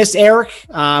 we missed Eric,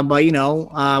 but we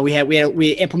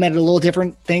implemented a little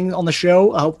different thing on the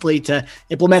show, hopefully to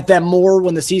implement that more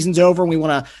when the season's over. And we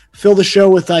want to fill the show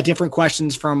with different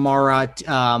questions from our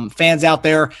fans out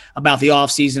there about the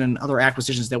offseason and other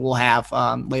acquisitions that we'll have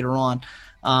later on.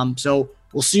 So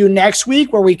we'll see you next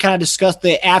week where we kind of discuss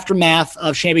the aftermath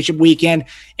of championship weekend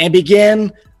and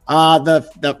begin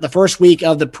the first week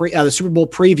of the Super Bowl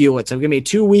preview. It's going to be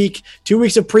 2 weeks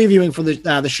of previewing for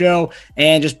the show.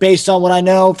 And just based on what I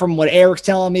know from what Eric's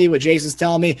telling me, what Jason's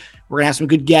telling me, we're going to have some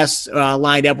good guests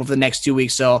lined up over the next 2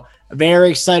 weeks. So very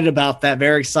excited about that.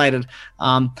 Very excited.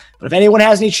 But if anyone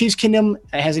has any Chiefs Kingdom,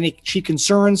 has any Chief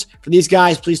concerns for these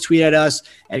guys, please tweet at us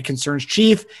at Concerns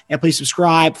Chief. And please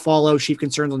subscribe, follow Chief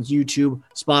Concerns on YouTube,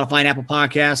 Spotify, and Apple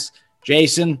Podcasts.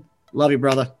 Jason, love you,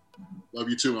 brother. Love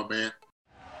you too, my man.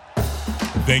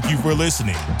 Thank you for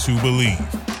listening to Believe.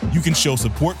 You can show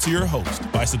support to your host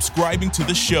by subscribing to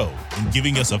the show and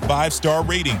giving us a 5-star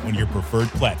rating on your preferred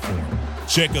platform.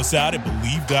 Check us out at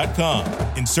Believe.com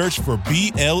and search for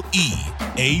BLEAV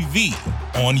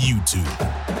on YouTube.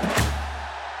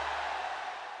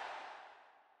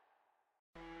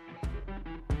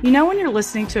 When you're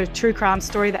listening to a true crime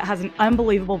story that has an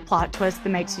unbelievable plot twist that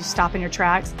makes you stop in your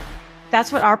tracks?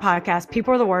 That's what our podcast,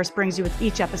 People Are the Worst, brings you with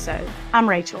each episode. I'm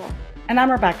Rachel. And I'm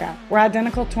Rebecca. We're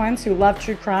identical twins who love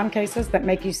true crime cases that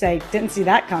make you say, didn't see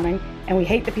that coming, and we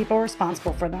hate the people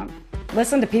responsible for them.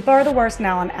 Listen to People Are the Worst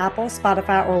now on Apple,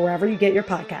 Spotify, or wherever you get your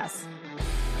podcasts.